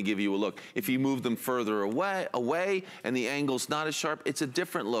 it's gonna give you a look. If you move them further away and the angle's not as sharp, it's a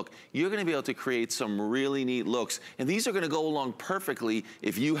different look. You're gonna be able to create some really neat looks. And these are gonna go along perfectly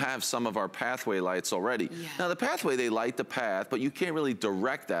if you have some of our pathway lights already. Now the pathway, they light the path, but you can't really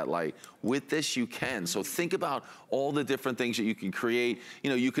direct that light. With this, you can. So think about all the different things that you can create. You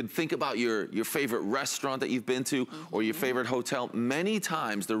know, you could think about your favorite restaurant that you've been to or your favorite hotel. Many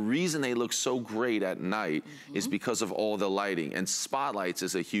times, the reason they look so great at night is because of all the lighting, and spotlights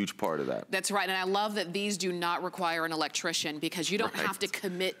is a huge part of that. That's right, and I love that these do not require an electrician, because you don't have to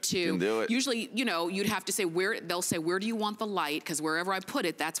commit to, you can do it. Usually, you know, you'd have to say they'll say, where do you want the light? Because wherever I put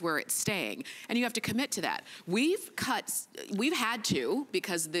it, that's where it's staying. And you have to commit to that. We've had to,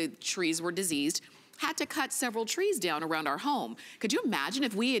 because the trees were diseased, had to cut several trees down around our home. Could you imagine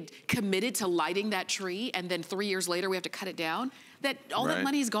if we had committed to lighting that tree and then 3 years later we have to cut it down? That all that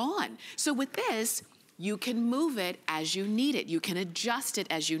money's gone. So with this, you can move it as you need it. You can adjust it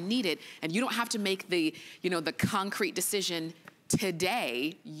as you need it, and you don't have to make the, you know, the concrete decision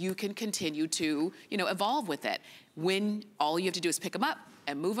today. You can continue to, you know, evolve with it. When all you have to do is pick them up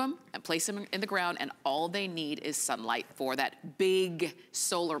and move them and place them in the ground, and all they need is sunlight for that big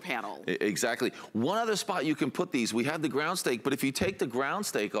solar panel. Exactly. One other spot you can put these, we have the ground stake, but if you take the ground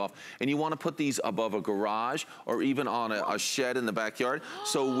stake off and you want to put these above a garage or even on a shed in the backyard,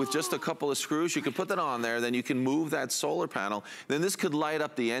 so with just a couple of screws, you can put that on there, then you can move that solar panel. Then this could light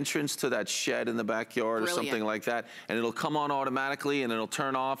up the entrance to that shed in the backyard or something like that, and it'll come on automatically and it'll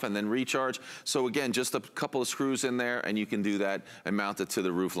turn off and then recharge. So again, just a couple of screws in there and you can do that and mount it to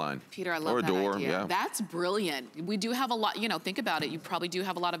the roof line. Peter, I love that door, idea. That's brilliant. We do have a lot, you know, think about it. You probably do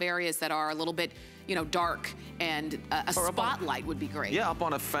have a lot of areas that are a little bit, you know, dark, and a spotlight would be great. Yeah, up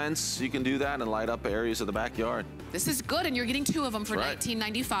on a fence, you can do that and light up areas of the backyard. This is good, and you're getting 2 of them for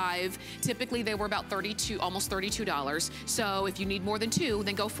 $19.95. Typically, they were about almost $32. So if you need more than 2,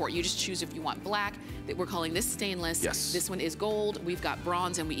 then go for it. You just choose if you want black. We're calling this stainless. Yes. This one is gold. We've got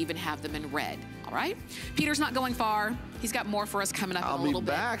bronze, and we even have them in red. All right? Peter's not going far. He's got more for us coming up in a little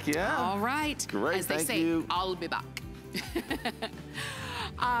bit. I'll be back, yeah. All right. Great, As they say, I'll be back.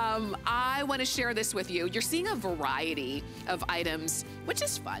 I want to share this with you. You're seeing a variety of items, which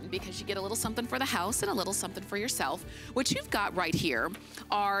is fun because you get a little something for the house and a little something for yourself. What you've got right here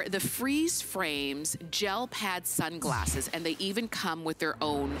are the Freeze Frames gel pad sunglasses, and they even come with their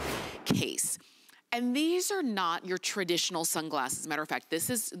own case. And these are not your traditional sunglasses. As a matter of fact, this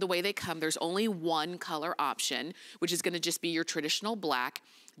is the way they come. There's only one color option, which is gonna just be your traditional black.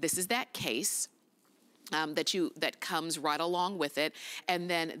 This is that case. That comes right along with it. And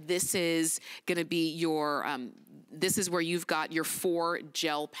then this is gonna be your, this is where you've got your 4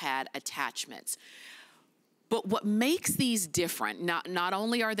 gel pad attachments. But what makes these different, not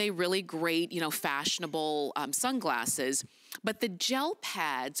only are they really great, fashionable sunglasses, but the gel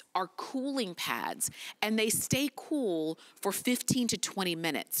pads are cooling pads and they stay cool for 15 to 20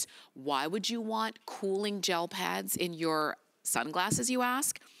 minutes. Why would you want cooling gel pads in your sunglasses, you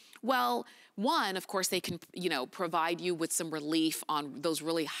ask? Well, one, of course, they can, provide you with some relief on those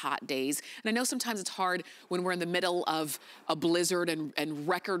really hot days. And I know sometimes it's hard when we're in the middle of a blizzard and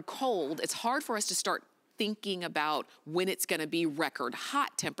record cold. It's hard for us to start thinking about when it's gonna be record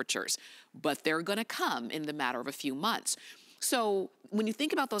hot temperatures, but they're gonna come in the matter of a few months. So when you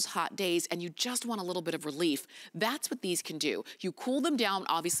think about those hot days and you just want a little bit of relief, that's what these can do. You cool them down,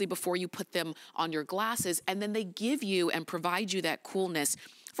 obviously, before you put them on your glasses, and then they give you and provide you that coolness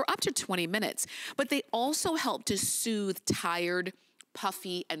for up to 20 minutes. But they also help to soothe tired,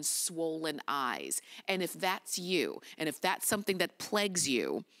 puffy, and swollen eyes. And if that's you, and if that's something that plagues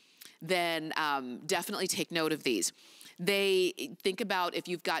you, then definitely take note of these. They think about if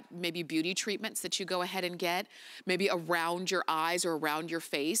you've got maybe beauty treatments that you go ahead and get, maybe around your eyes or around your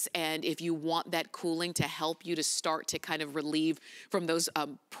face, and if you want that cooling to help you to start to kind of relieve from those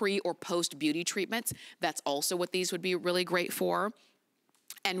pre or post beauty treatments, that's also what these would be really great for.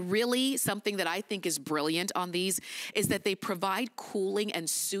 And really something that I think is brilliant on these is that they provide cooling and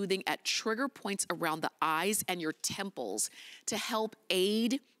soothing at trigger points around the eyes and your temples to help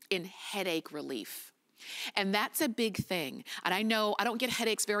aid in headache relief. And that's a big thing. And I know I don't get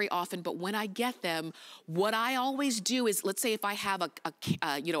headaches very often, but when I get them, what I always do is, let's say if I have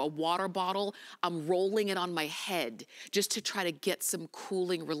a water bottle, I'm rolling it on my head just to try to get some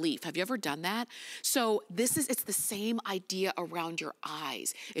cooling relief. Have you ever done that? So it's the same idea around your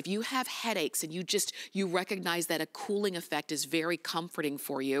eyes. If you have headaches and you recognize that a cooling effect is very comforting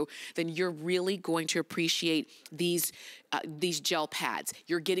for you, then you're really going to appreciate these gel pads.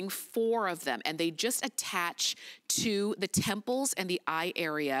 You're getting 4 of them, and they just attach to the temples and the eye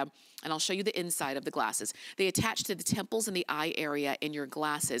area. And I'll show you the inside of the glasses. They attach to the temples and the eye area in your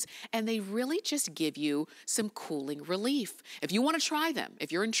glasses, and they really just give you some cooling relief. If you want to try them,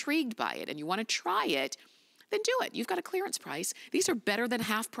 if you're intrigued by it and you want to try it, then do it. You've got a clearance price. These are better than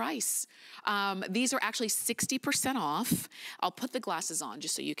half price. These are actually 60% off. I'll put the glasses on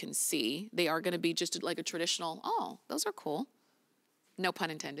just so you can see. They are gonna be just like a traditional, oh, those are cool. No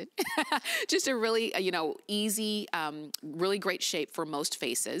pun intended. Just a really, easy, really great shape for most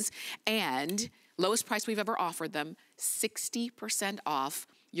faces. And lowest price we've ever offered them, 60% off.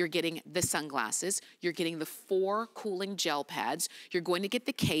 You're getting the sunglasses, you're getting the 4 cooling gel pads, you're going to get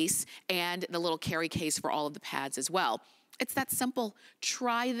the case and the little carry case for all of the pads as well. It's that simple.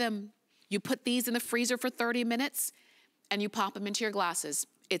 Try them. You put these in the freezer for 30 minutes and you pop them into your glasses.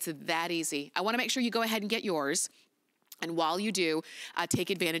 It's that easy. I wanna make sure you go ahead and get yours. And while you do,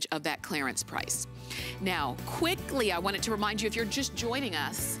 take advantage of that clearance price. Now, quickly, I wanted to remind you, if you're just joining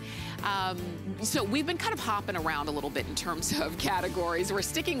us, so we've been kind of hopping around a little bit in terms of categories. We're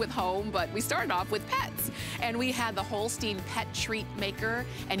sticking with home, but we started off with pets. And we had the Holstein Pet Treat Maker,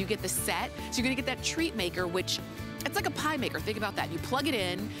 and you get the set. So you're gonna get that treat maker, which it's like a pie maker. Think about that. You plug it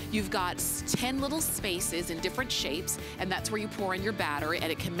in, you've got 10 little spaces in different shapes, and that's where you pour in your batter, and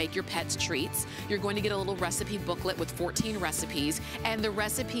it can make your pet's treats. You're going to get a little recipe booklet with 14 recipes, and the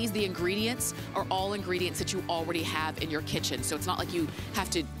recipes, the ingredients, are all ingredients that you already have in your kitchen. So it's not like you have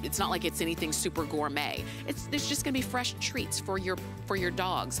to, it's not like it's anything super gourmet. It's just gonna be fresh treats for your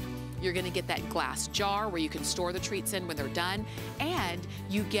dogs. You're gonna get that glass jar where you can store the treats in when they're done, and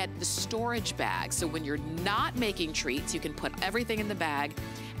you get the storage bag. So when you're not making treats, you can put everything in the bag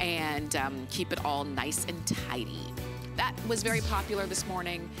and keep it all nice and tidy. That was very popular this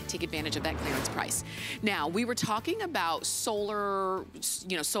morning. Take advantage of that clearance price. Now, we were talking about solar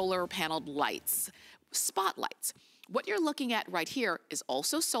paneled lights, spotlights. What you're looking at right here is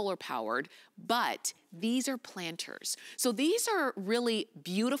also solar powered, but these are planters. So these are really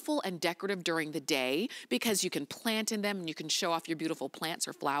beautiful and decorative during the day because you can plant in them and you can show off your beautiful plants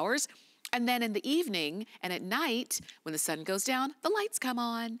or flowers. And then in the evening and at night, when the sun goes down, the lights come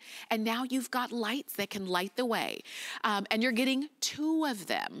on. And now you've got lights that can light the way. And you're getting 2 of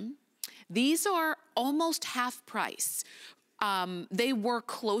them. These are almost half price. They were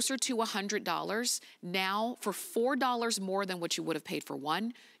closer to $100. Now, for $4 more than what you would have paid for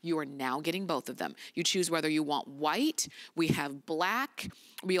one, you are now getting both of them. You choose whether you want white. We have black.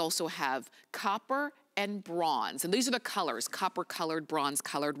 We also have copper and bronze. And these are the colors, copper colored, bronze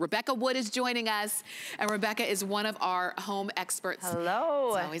colored. Rebecca Wood is joining us, and Rebecca is one of our home experts.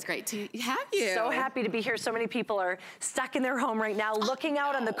 Hello. It's always great to have you. So happy to be here. So many people are stuck in their home right now, looking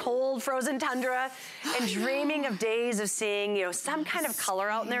out on the cold, frozen tundra and dreaming of days of seeing, you know, some kind of color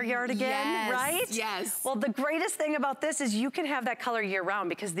out in their yard again, right? Yes. Well, the greatest thing about this is you can have that color year round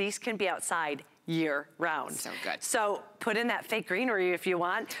because these can be outside year round. So good. So put in that fake greenery if you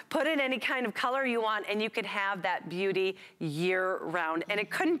want, put in any kind of color you want, and you could have that beauty year round. And it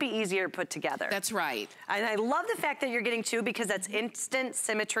couldn't be easier to put together. That's right. And I love the fact that you're getting 2 because that's instant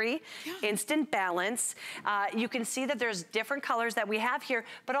symmetry, instant balance. You can see that there's different colors that we have here,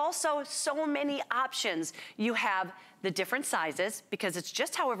 but also so many options. You have the different sizes because it's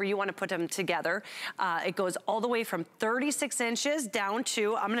just however you want to put them together. It goes all the way from 36 inches down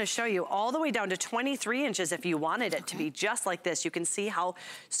to, I'm gonna show you, all the way down to 23 inches if you wanted it to be just like this. You can see how,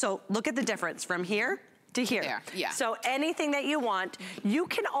 so look at the difference from here to here. There, yeah. So anything that you want, you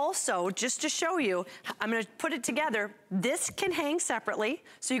can also, just to show you, I'm gonna put it together, this can hang separately.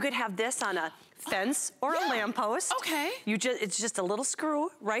 So you could have this on a fence or a lamppost. Okay. It's just a little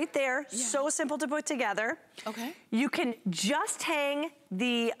screw right there. So simple to put together. Okay. You can just hang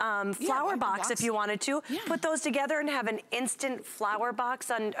the flower box if you wanted to. Put those together and have an instant flower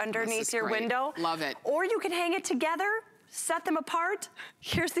box underneath your window. Love it. Or you can hang it together, set them apart.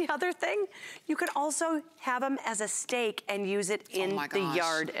 Here's the other thing. You could also have them as a stake and use it in the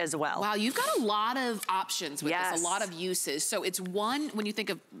yard as well. Wow, you've got a lot of options with this, a lot of uses. So it's one, when you think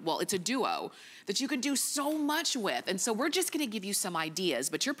of, well, it's a duo that you can do so much with. And so we're just gonna give you some ideas,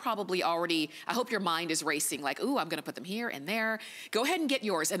 but you're probably already, I hope your mind is racing like, ooh, I'm gonna put them here and there. Go ahead and get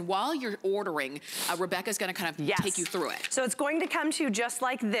yours. And while you're ordering, Rebecca's gonna kind of take you through it. So it's going to come to you just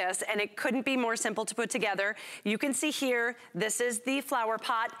like this, and it couldn't be more simple to put together. You can see here, this is the flower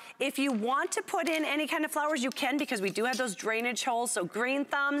pot. If you want to put in any kind of flowers, you can, because we do have those drainage holes. So green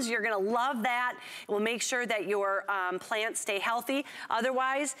thumbs, you're gonna love that. It will make sure that your plants stay healthy.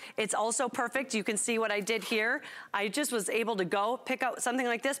 Otherwise, it's also perfect. You can see what I did here. I just was able to go pick out something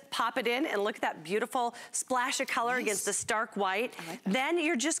like this, pop it in, and look at that beautiful splash of color against the stark white. Then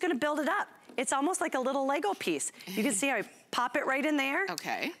you're just gonna build it up. It's almost like a little Lego piece. You can see how I pop it right in there.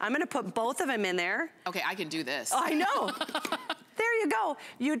 Okay. I'm gonna put both of them in there. Okay, I can do this. Oh, I know. There you go.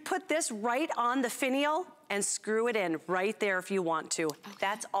 You'd put this right on the finial and screw it in right there if you want to.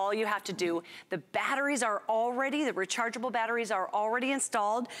 That's all you have to do. The batteries are already, the rechargeable batteries are already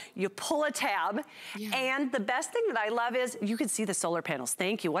installed. You pull a tab, and the best thing that I love is you can see the solar panels.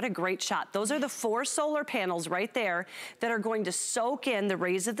 Thank you, what a great shot. Those are the 4 solar panels right there that are going to soak in the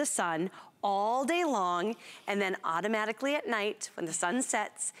rays of the sun all day long, and then automatically at night when the sun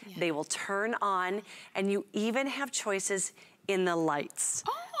sets, they will turn on, and you even have choices in the lights.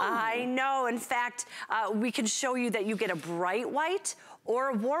 I know, in fact, we can show you that you get a bright white or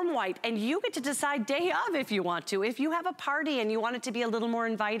a warm white, and you get to decide day of if you want to. If you have a party and you want it to be a little more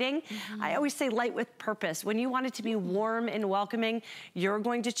inviting, I always say light with purpose. When you want it to be warm and welcoming, you're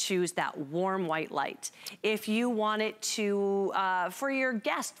going to choose that warm white light. If you want it to, for your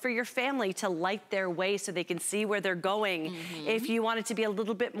guest, for your family to light their way so they can see where they're going. If you want it to be a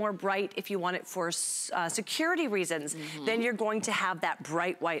little bit more bright, if you want it for security reasons, then you're going to have that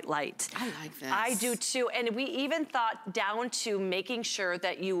bright white light. I like this. I do too, and we even thought down to making sure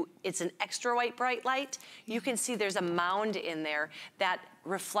that it's an extra white bright light. You can see there's a mound in there that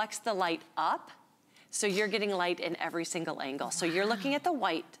reflects the light up. So you're getting light in every single angle. So you're looking at the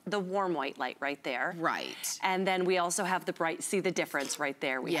white, the warm white light right there. Right. And then we also have the bright, see the difference right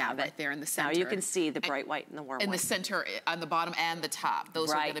there, we have it. right there in the center. Now you can see the bright white and the warm white. In the center, on the bottom and the top.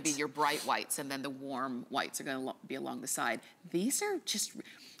 Those are gonna be your bright whites, and then the warm whites are gonna be along the side. These are just, you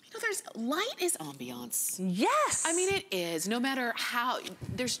know, light is ambiance. Yes. I mean, it is. No matter how,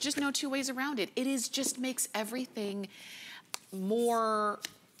 there's just no 2 ways around it. It is just makes everything more,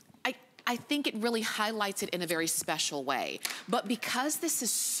 I think it really highlights it in a very special way. But because this is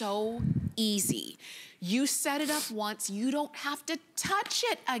so easy, You set it up once, you don't have to touch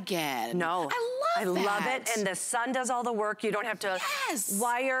it again. No. I love it. And the sun does all the work. You don't have to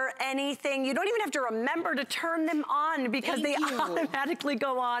wire anything. You don't even have to remember to turn them on because they automatically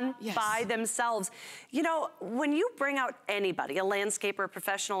go on by themselves. You know, when you bring out anybody, a landscaper, a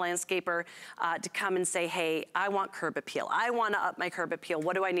professional landscaper, to come and say, hey, I want curb appeal. I want to up my curb appeal.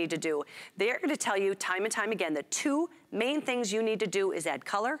 What do I need to do? They're going to tell you time and time again, the two main things you need to do is add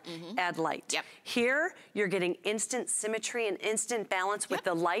color, add light. Here, you're getting instant symmetry and instant balance with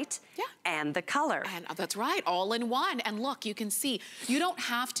the light and the color. And that's right, all in one. And look, you can see, you don't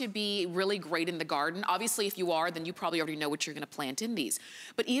have to be really great in the garden. Obviously, if you are, then you probably already know what you're gonna plant in these.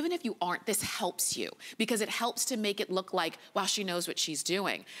 But even if you aren't, this helps you because it helps to make it look like, wow, she knows what she's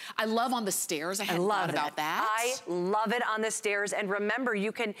doing. I love on the stairs, I hadn't thought about that. I love it on the stairs. And remember,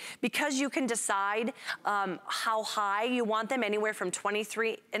 you can, because you can decide how high you want them, anywhere from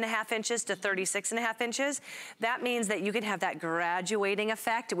 23.5 inches to 36.5 inches. That means that you can have that graduating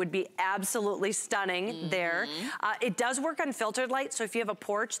effect. It would be absolutely stunning there. It does work on filtered light, so if you have a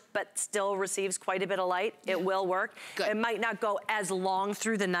porch but still receives quite a bit of light, it will work. It might not go as long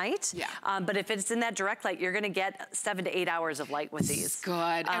through the night, but if it's in that direct light, you're gonna get 7 to 8 hours of light with these.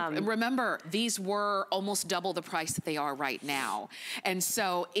 Good. And remember, these were almost double the price that they are right now. And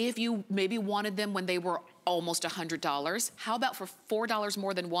so if you maybe wanted them when they were almost $100. How about for $4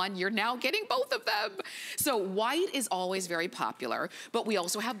 more than one? You're now getting both of them. So white is always very popular, but we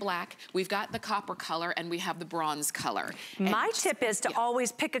also have black, we've got the copper color, and we have the bronze color. My tip is to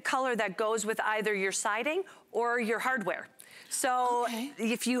always pick a color that goes with either your siding or your hardware. So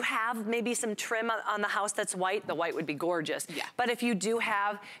if you have maybe some trim on the house that's white, the white would be gorgeous. But if you do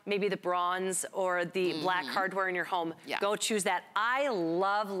have maybe the bronze or the black hardware in your home, go choose that. I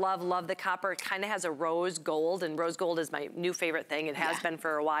love, love, love the copper. It kind of has a rose gold, and rose gold is my new favorite thing. It has been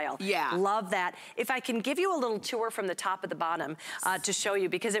for a while. Love that. If I can give you a little tour from the top of the bottom to show you,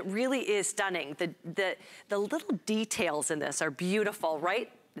 because it really is stunning. The little details in this are beautiful,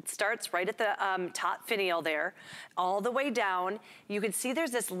 right? It starts right at the top finial there, all the way down. You can see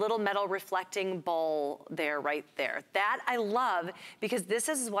there's this little metal reflecting bowl there, right there. That I love because this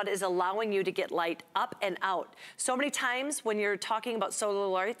is what is allowing you to get light up and out. So many times when you're talking about solar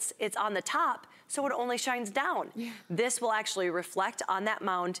lights, it's on the top, so it only shines down. This will actually reflect on that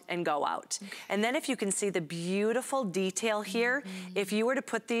mound and go out. And then if you can see the beautiful detail here, if you were to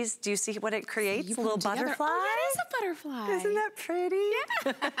put these, do you see what it creates? A little butterfly? Oh, that is a butterfly. Isn't that pretty?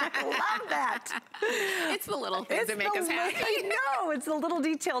 I love that. It's the little things that make us happy. I know, it's the little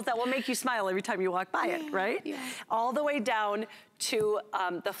details that will make you smile every time you walk by it, right? All the way down to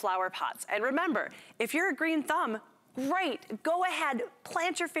the flower pots. And remember, if you're a green thumb, great, go ahead,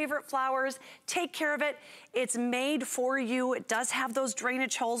 plant your favorite flowers, take care of it. It's made for you. It does have those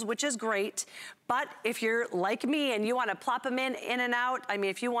drainage holes, which is great. But if you're like me and you want to plop them in and out, I mean,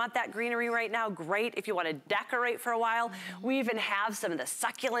 if you want that greenery right now, great. If you want to decorate for a while, we even have some of the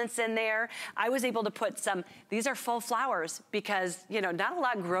succulents in there. I was able to put some, these are full flowers because, you know, not a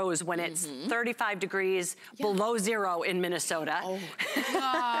lot grows when it's 35 degrees below zero in Minnesota. Oh,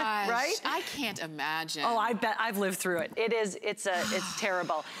 gosh. Right? I can't imagine. Oh, I bet I've lived through it. It's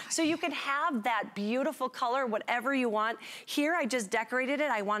terrible. So you can have that beautiful color, whatever you want. Here, I just decorated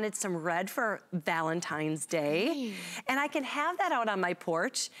it. I wanted some red for Valentine's Day. And I can have that out on my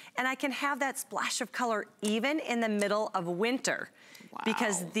porch, and I can have that splash of color even in the middle of winter.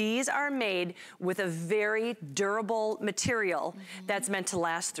 Because these are made with a very durable material that's meant to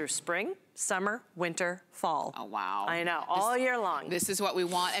last through spring, summer, winter, fall. Oh, wow. I know, all year long. This is what we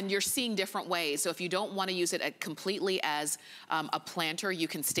want, and you're seeing different ways. So if you don't want to use it completely as a planter, you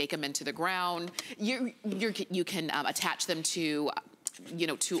can stake them into the ground. You can attach them to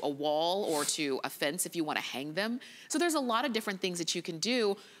to a wall or to a fence if you want to hang them. So there's a lot of different things that you can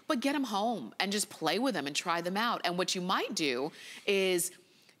do, but get them home and just play with them and try them out. And what you might do is,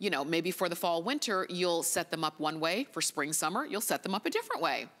 maybe for the fall, winter, you'll set them up one way. For spring, summer, you'll set them up a different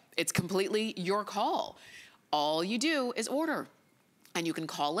way. It's completely your call. All you do is order. And you can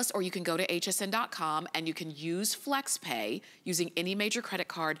call us or you can go to hsn.com and you can use FlexPay using any major credit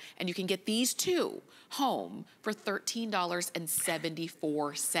card, and you can get these two home for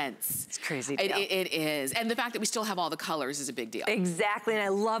 $13.74. It's crazy deal. It is. And the fact that we still have all the colors is a big deal. Exactly, and I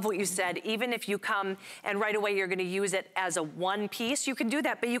love what you said. Even if you come and right away you're gonna use it as a one piece, you can do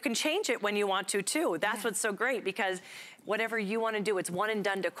that, but you can change it when you want to too. That's what's so great, because whatever you wanna do, it's one and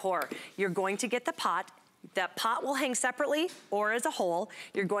done decor. You're going to get the pot, That pot will hang separately or as a whole.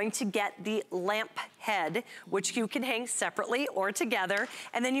 You're going to get the lamp head, which you can hang separately or together.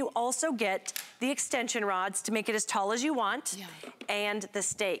 And then you also get the extension rods to make it as tall as you want. Yeah. And the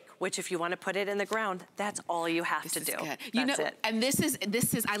stake, which if you want to put it in the ground, that's all you have to do. Good. That's it. And this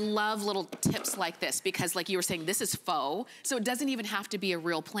is, I love little tips like this because like you were saying, this is faux. So it doesn't even have to be a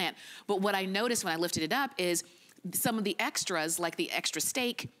real plant. But what I noticed when I lifted it up is some of the extras, like the extra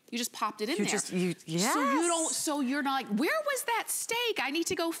steak, you just popped it in there. Yes. So you're not like, where was that steak? I need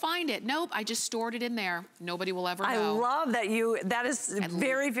to go find it. Nope, I just stored it in there. Nobody will ever know. I love that that is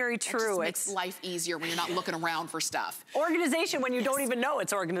very, very true. It just makes life easier when you're not looking around for stuff. Organization when you don't even know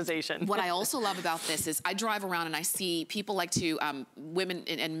it's organization. What I also love about this is I drive around and I see people like to, women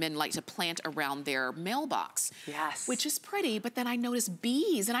and men like to plant around their mailbox. Yes. Which is pretty, but then I notice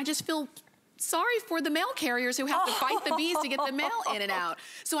bees and I just feel sorry for the mail carriers who have to fight the bees to get the mail in and out.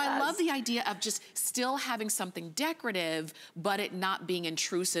 So I love the idea of just still having something decorative, but it not being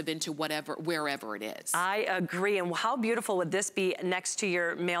intrusive into wherever it is. I agree. And how beautiful would this be next to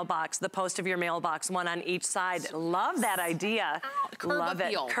your mailbox, the post of your mailbox, one on each side. Love that idea. Curb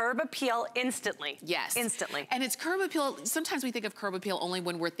appeal. Curb appeal instantly. Yes. Instantly. And it's curb appeal. Sometimes we think of curb appeal only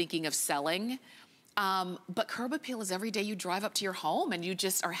when we're thinking of selling. But curb appeal is every day you drive up to your home and you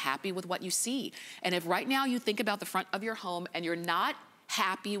just are happy with what you see. And if right now you think about the front of your home and you're not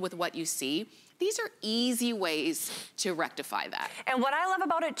happy with what you see, these are easy ways to rectify that. And what I love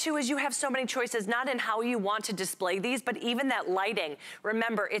about it too is you have so many choices, not in how you want to display these, but even that lighting.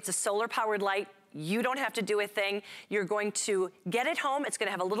 Remember, it's a solar powered light. You don't have to do a thing. You're going to get it home. It's going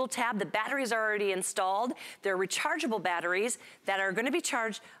to have a little tab. The batteries are already installed. They're rechargeable batteries that are going to be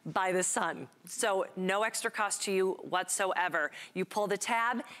charged by the sun. So no extra cost to you whatsoever. You pull the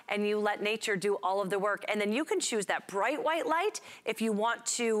tab and you let nature do all of the work. And then you can choose that bright white light if you want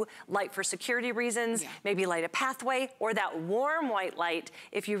to light for security reasons, maybe light a pathway, or that warm white light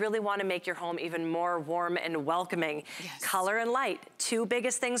if you really want to make your home even more warm and welcoming. Yes. Color and light, two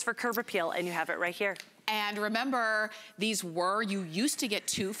biggest things for curb appeal, and you have it right here. And remember, you used to get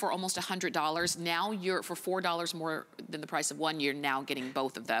two for almost $100. Now you're, for $4 more than the price of one, you're now getting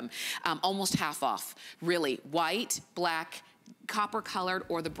both of them. Almost half off, really. White, black, copper colored,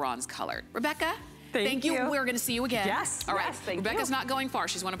 or the bronze colored. Rebecca? Thank you. We're going to see you again. Yes. All right. Yes, thank Rebecca's you. not going far.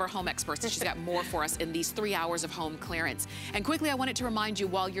 She's one of our home experts, and she's got more for us in these 3 hours of home clearance. And quickly, I wanted to remind you,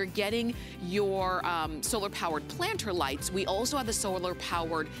 while you're getting your solar-powered planter lights, we also have the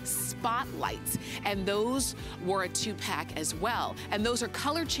solar-powered spotlights, and those were a 2-pack as well. And those are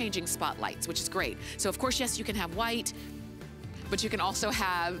color-changing spotlights, which is great. So, of course, yes, you can have white, but you can also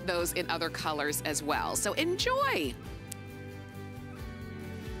have those in other colors as well. So enjoy.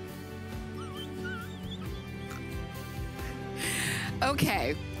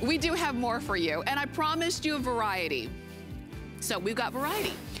 Okay, we do have more for you, and I promised you a variety. So we've got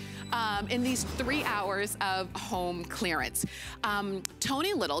variety in these 3 hours of home clearance.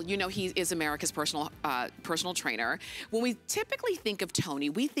 Tony Little, you know he is America's personal trainer. When we typically think of Tony,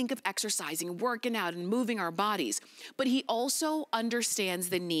 we think of exercising, working out, and moving our bodies. But he also understands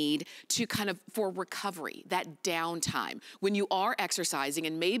the need to for recovery, that downtime. When you are exercising,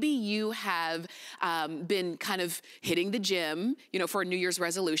 and maybe you have been hitting the gym, you know, for a New Year's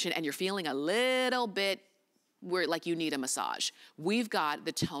resolution, and you're feeling a little bit like you need a massage. We've got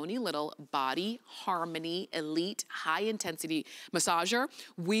the Tony Little Body Harmony Elite High Intensity Massager.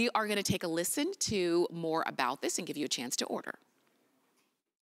 We are gonna take a listen to more about this and give you a chance to order.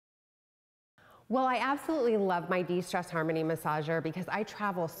 Well, I absolutely love my De-Stress Harmony Massager because I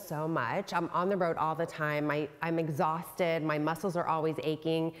travel so much. I'm on the road all the time. I'm exhausted. My muscles are always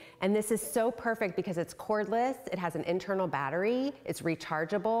aching. And this is so perfect because it's cordless. It has an internal battery. It's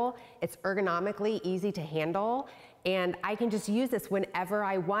rechargeable. It's ergonomically easy to handle. And I can just use this whenever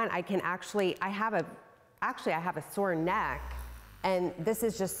I want. I have a sore neck. And this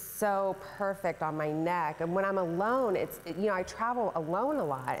is just so perfect on my neck. And when I'm alone, I travel alone a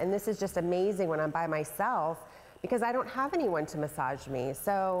lot. And this is just amazing when I'm by myself because I don't have anyone to massage me.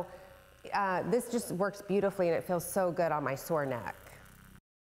 So this just works beautifully and it feels so good on my sore neck.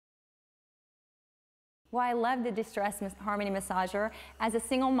 Well, I love the De-Stress Harmony Massager. As a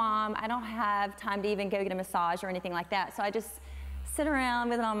single mom, I don't have time to even go get a massage or anything like that. So I just sit around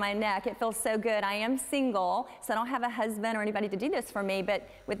with it on my neck. It feels so good. I am single, so I don't have a husband or anybody to do this for me, but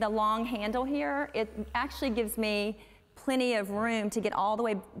with the long handle here, it actually gives me plenty of room to get all the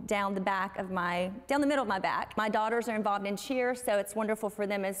way down the middle of my back. My daughters are involved in cheer, so it's wonderful for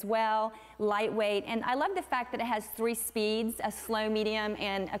them as well. Lightweight, and I love the fact that it has 3 speeds, a slow, medium,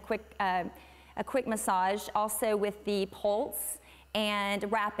 and a quick massage, also with the pulse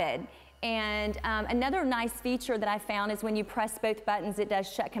and rapid. And another nice feature that I found is when you press both buttons, it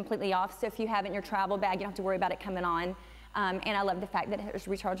does shut completely off. So if you have it in your travel bag, you don't have to worry about it coming on. And I love the fact that there's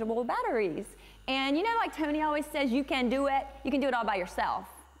rechargeable batteries. And you know, like Tony always says, you can do it. You can do it all by yourself.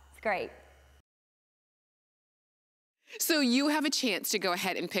 It's great. So you have a chance to go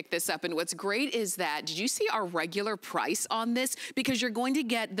ahead and pick this up, and what's great is that, did you see our regular price on this? Because you're going to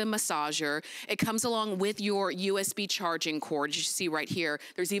get the massager. It comes along with your USB charging cord, as you see right here.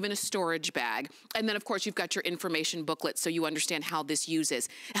 There's even a storage bag. And then of course you've got your information booklet so you understand how this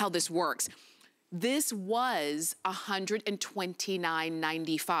works. This was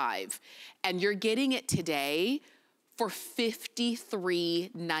 $129.95, and you're getting it today for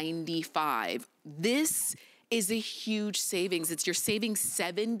 $53.95. This is a huge savings. You're saving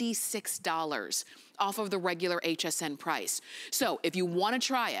 $76 off of the regular HSN price. So if you want to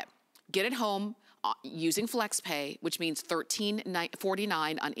try it, get it home using FlexPay, which means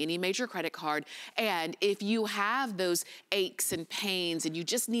 $13.49 on any major credit card. And if you have those aches and pains and you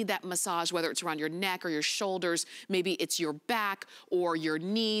just need that massage, whether it's around your neck or your shoulders, maybe it's your back or your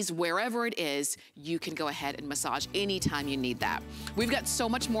knees, wherever it is, you can go ahead and massage anytime you need that. We've got so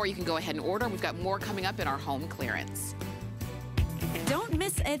much more you can go ahead and order. We've got more coming up in our home clearance. Don't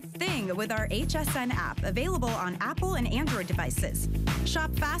miss a thing with our HSN app, available on Apple and Android devices. Shop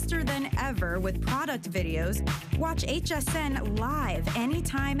faster than ever with product videos. Watch HSN live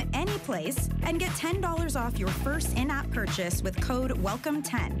anytime, anyplace, and get $10 off your first in-app purchase with code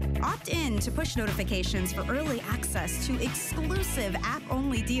WELCOME10. Opt in to push notifications for early access to exclusive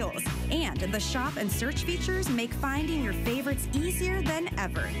app-only deals. And the shop and search features make finding your favorites easier than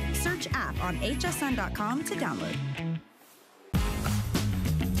ever. Search app on hsn.com to download.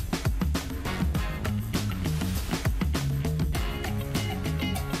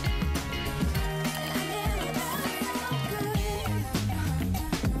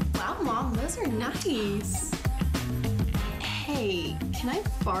 Those are nice. Hey, can I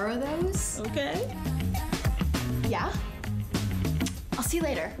borrow those? Okay. Yeah? I'll see you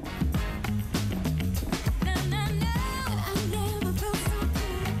later.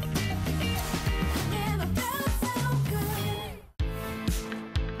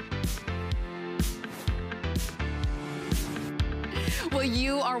 Well,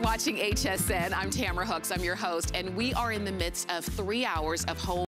 you are watching HSN. I'm Tamara Hooks. I'm your host, and we are in the midst of 3 hours of home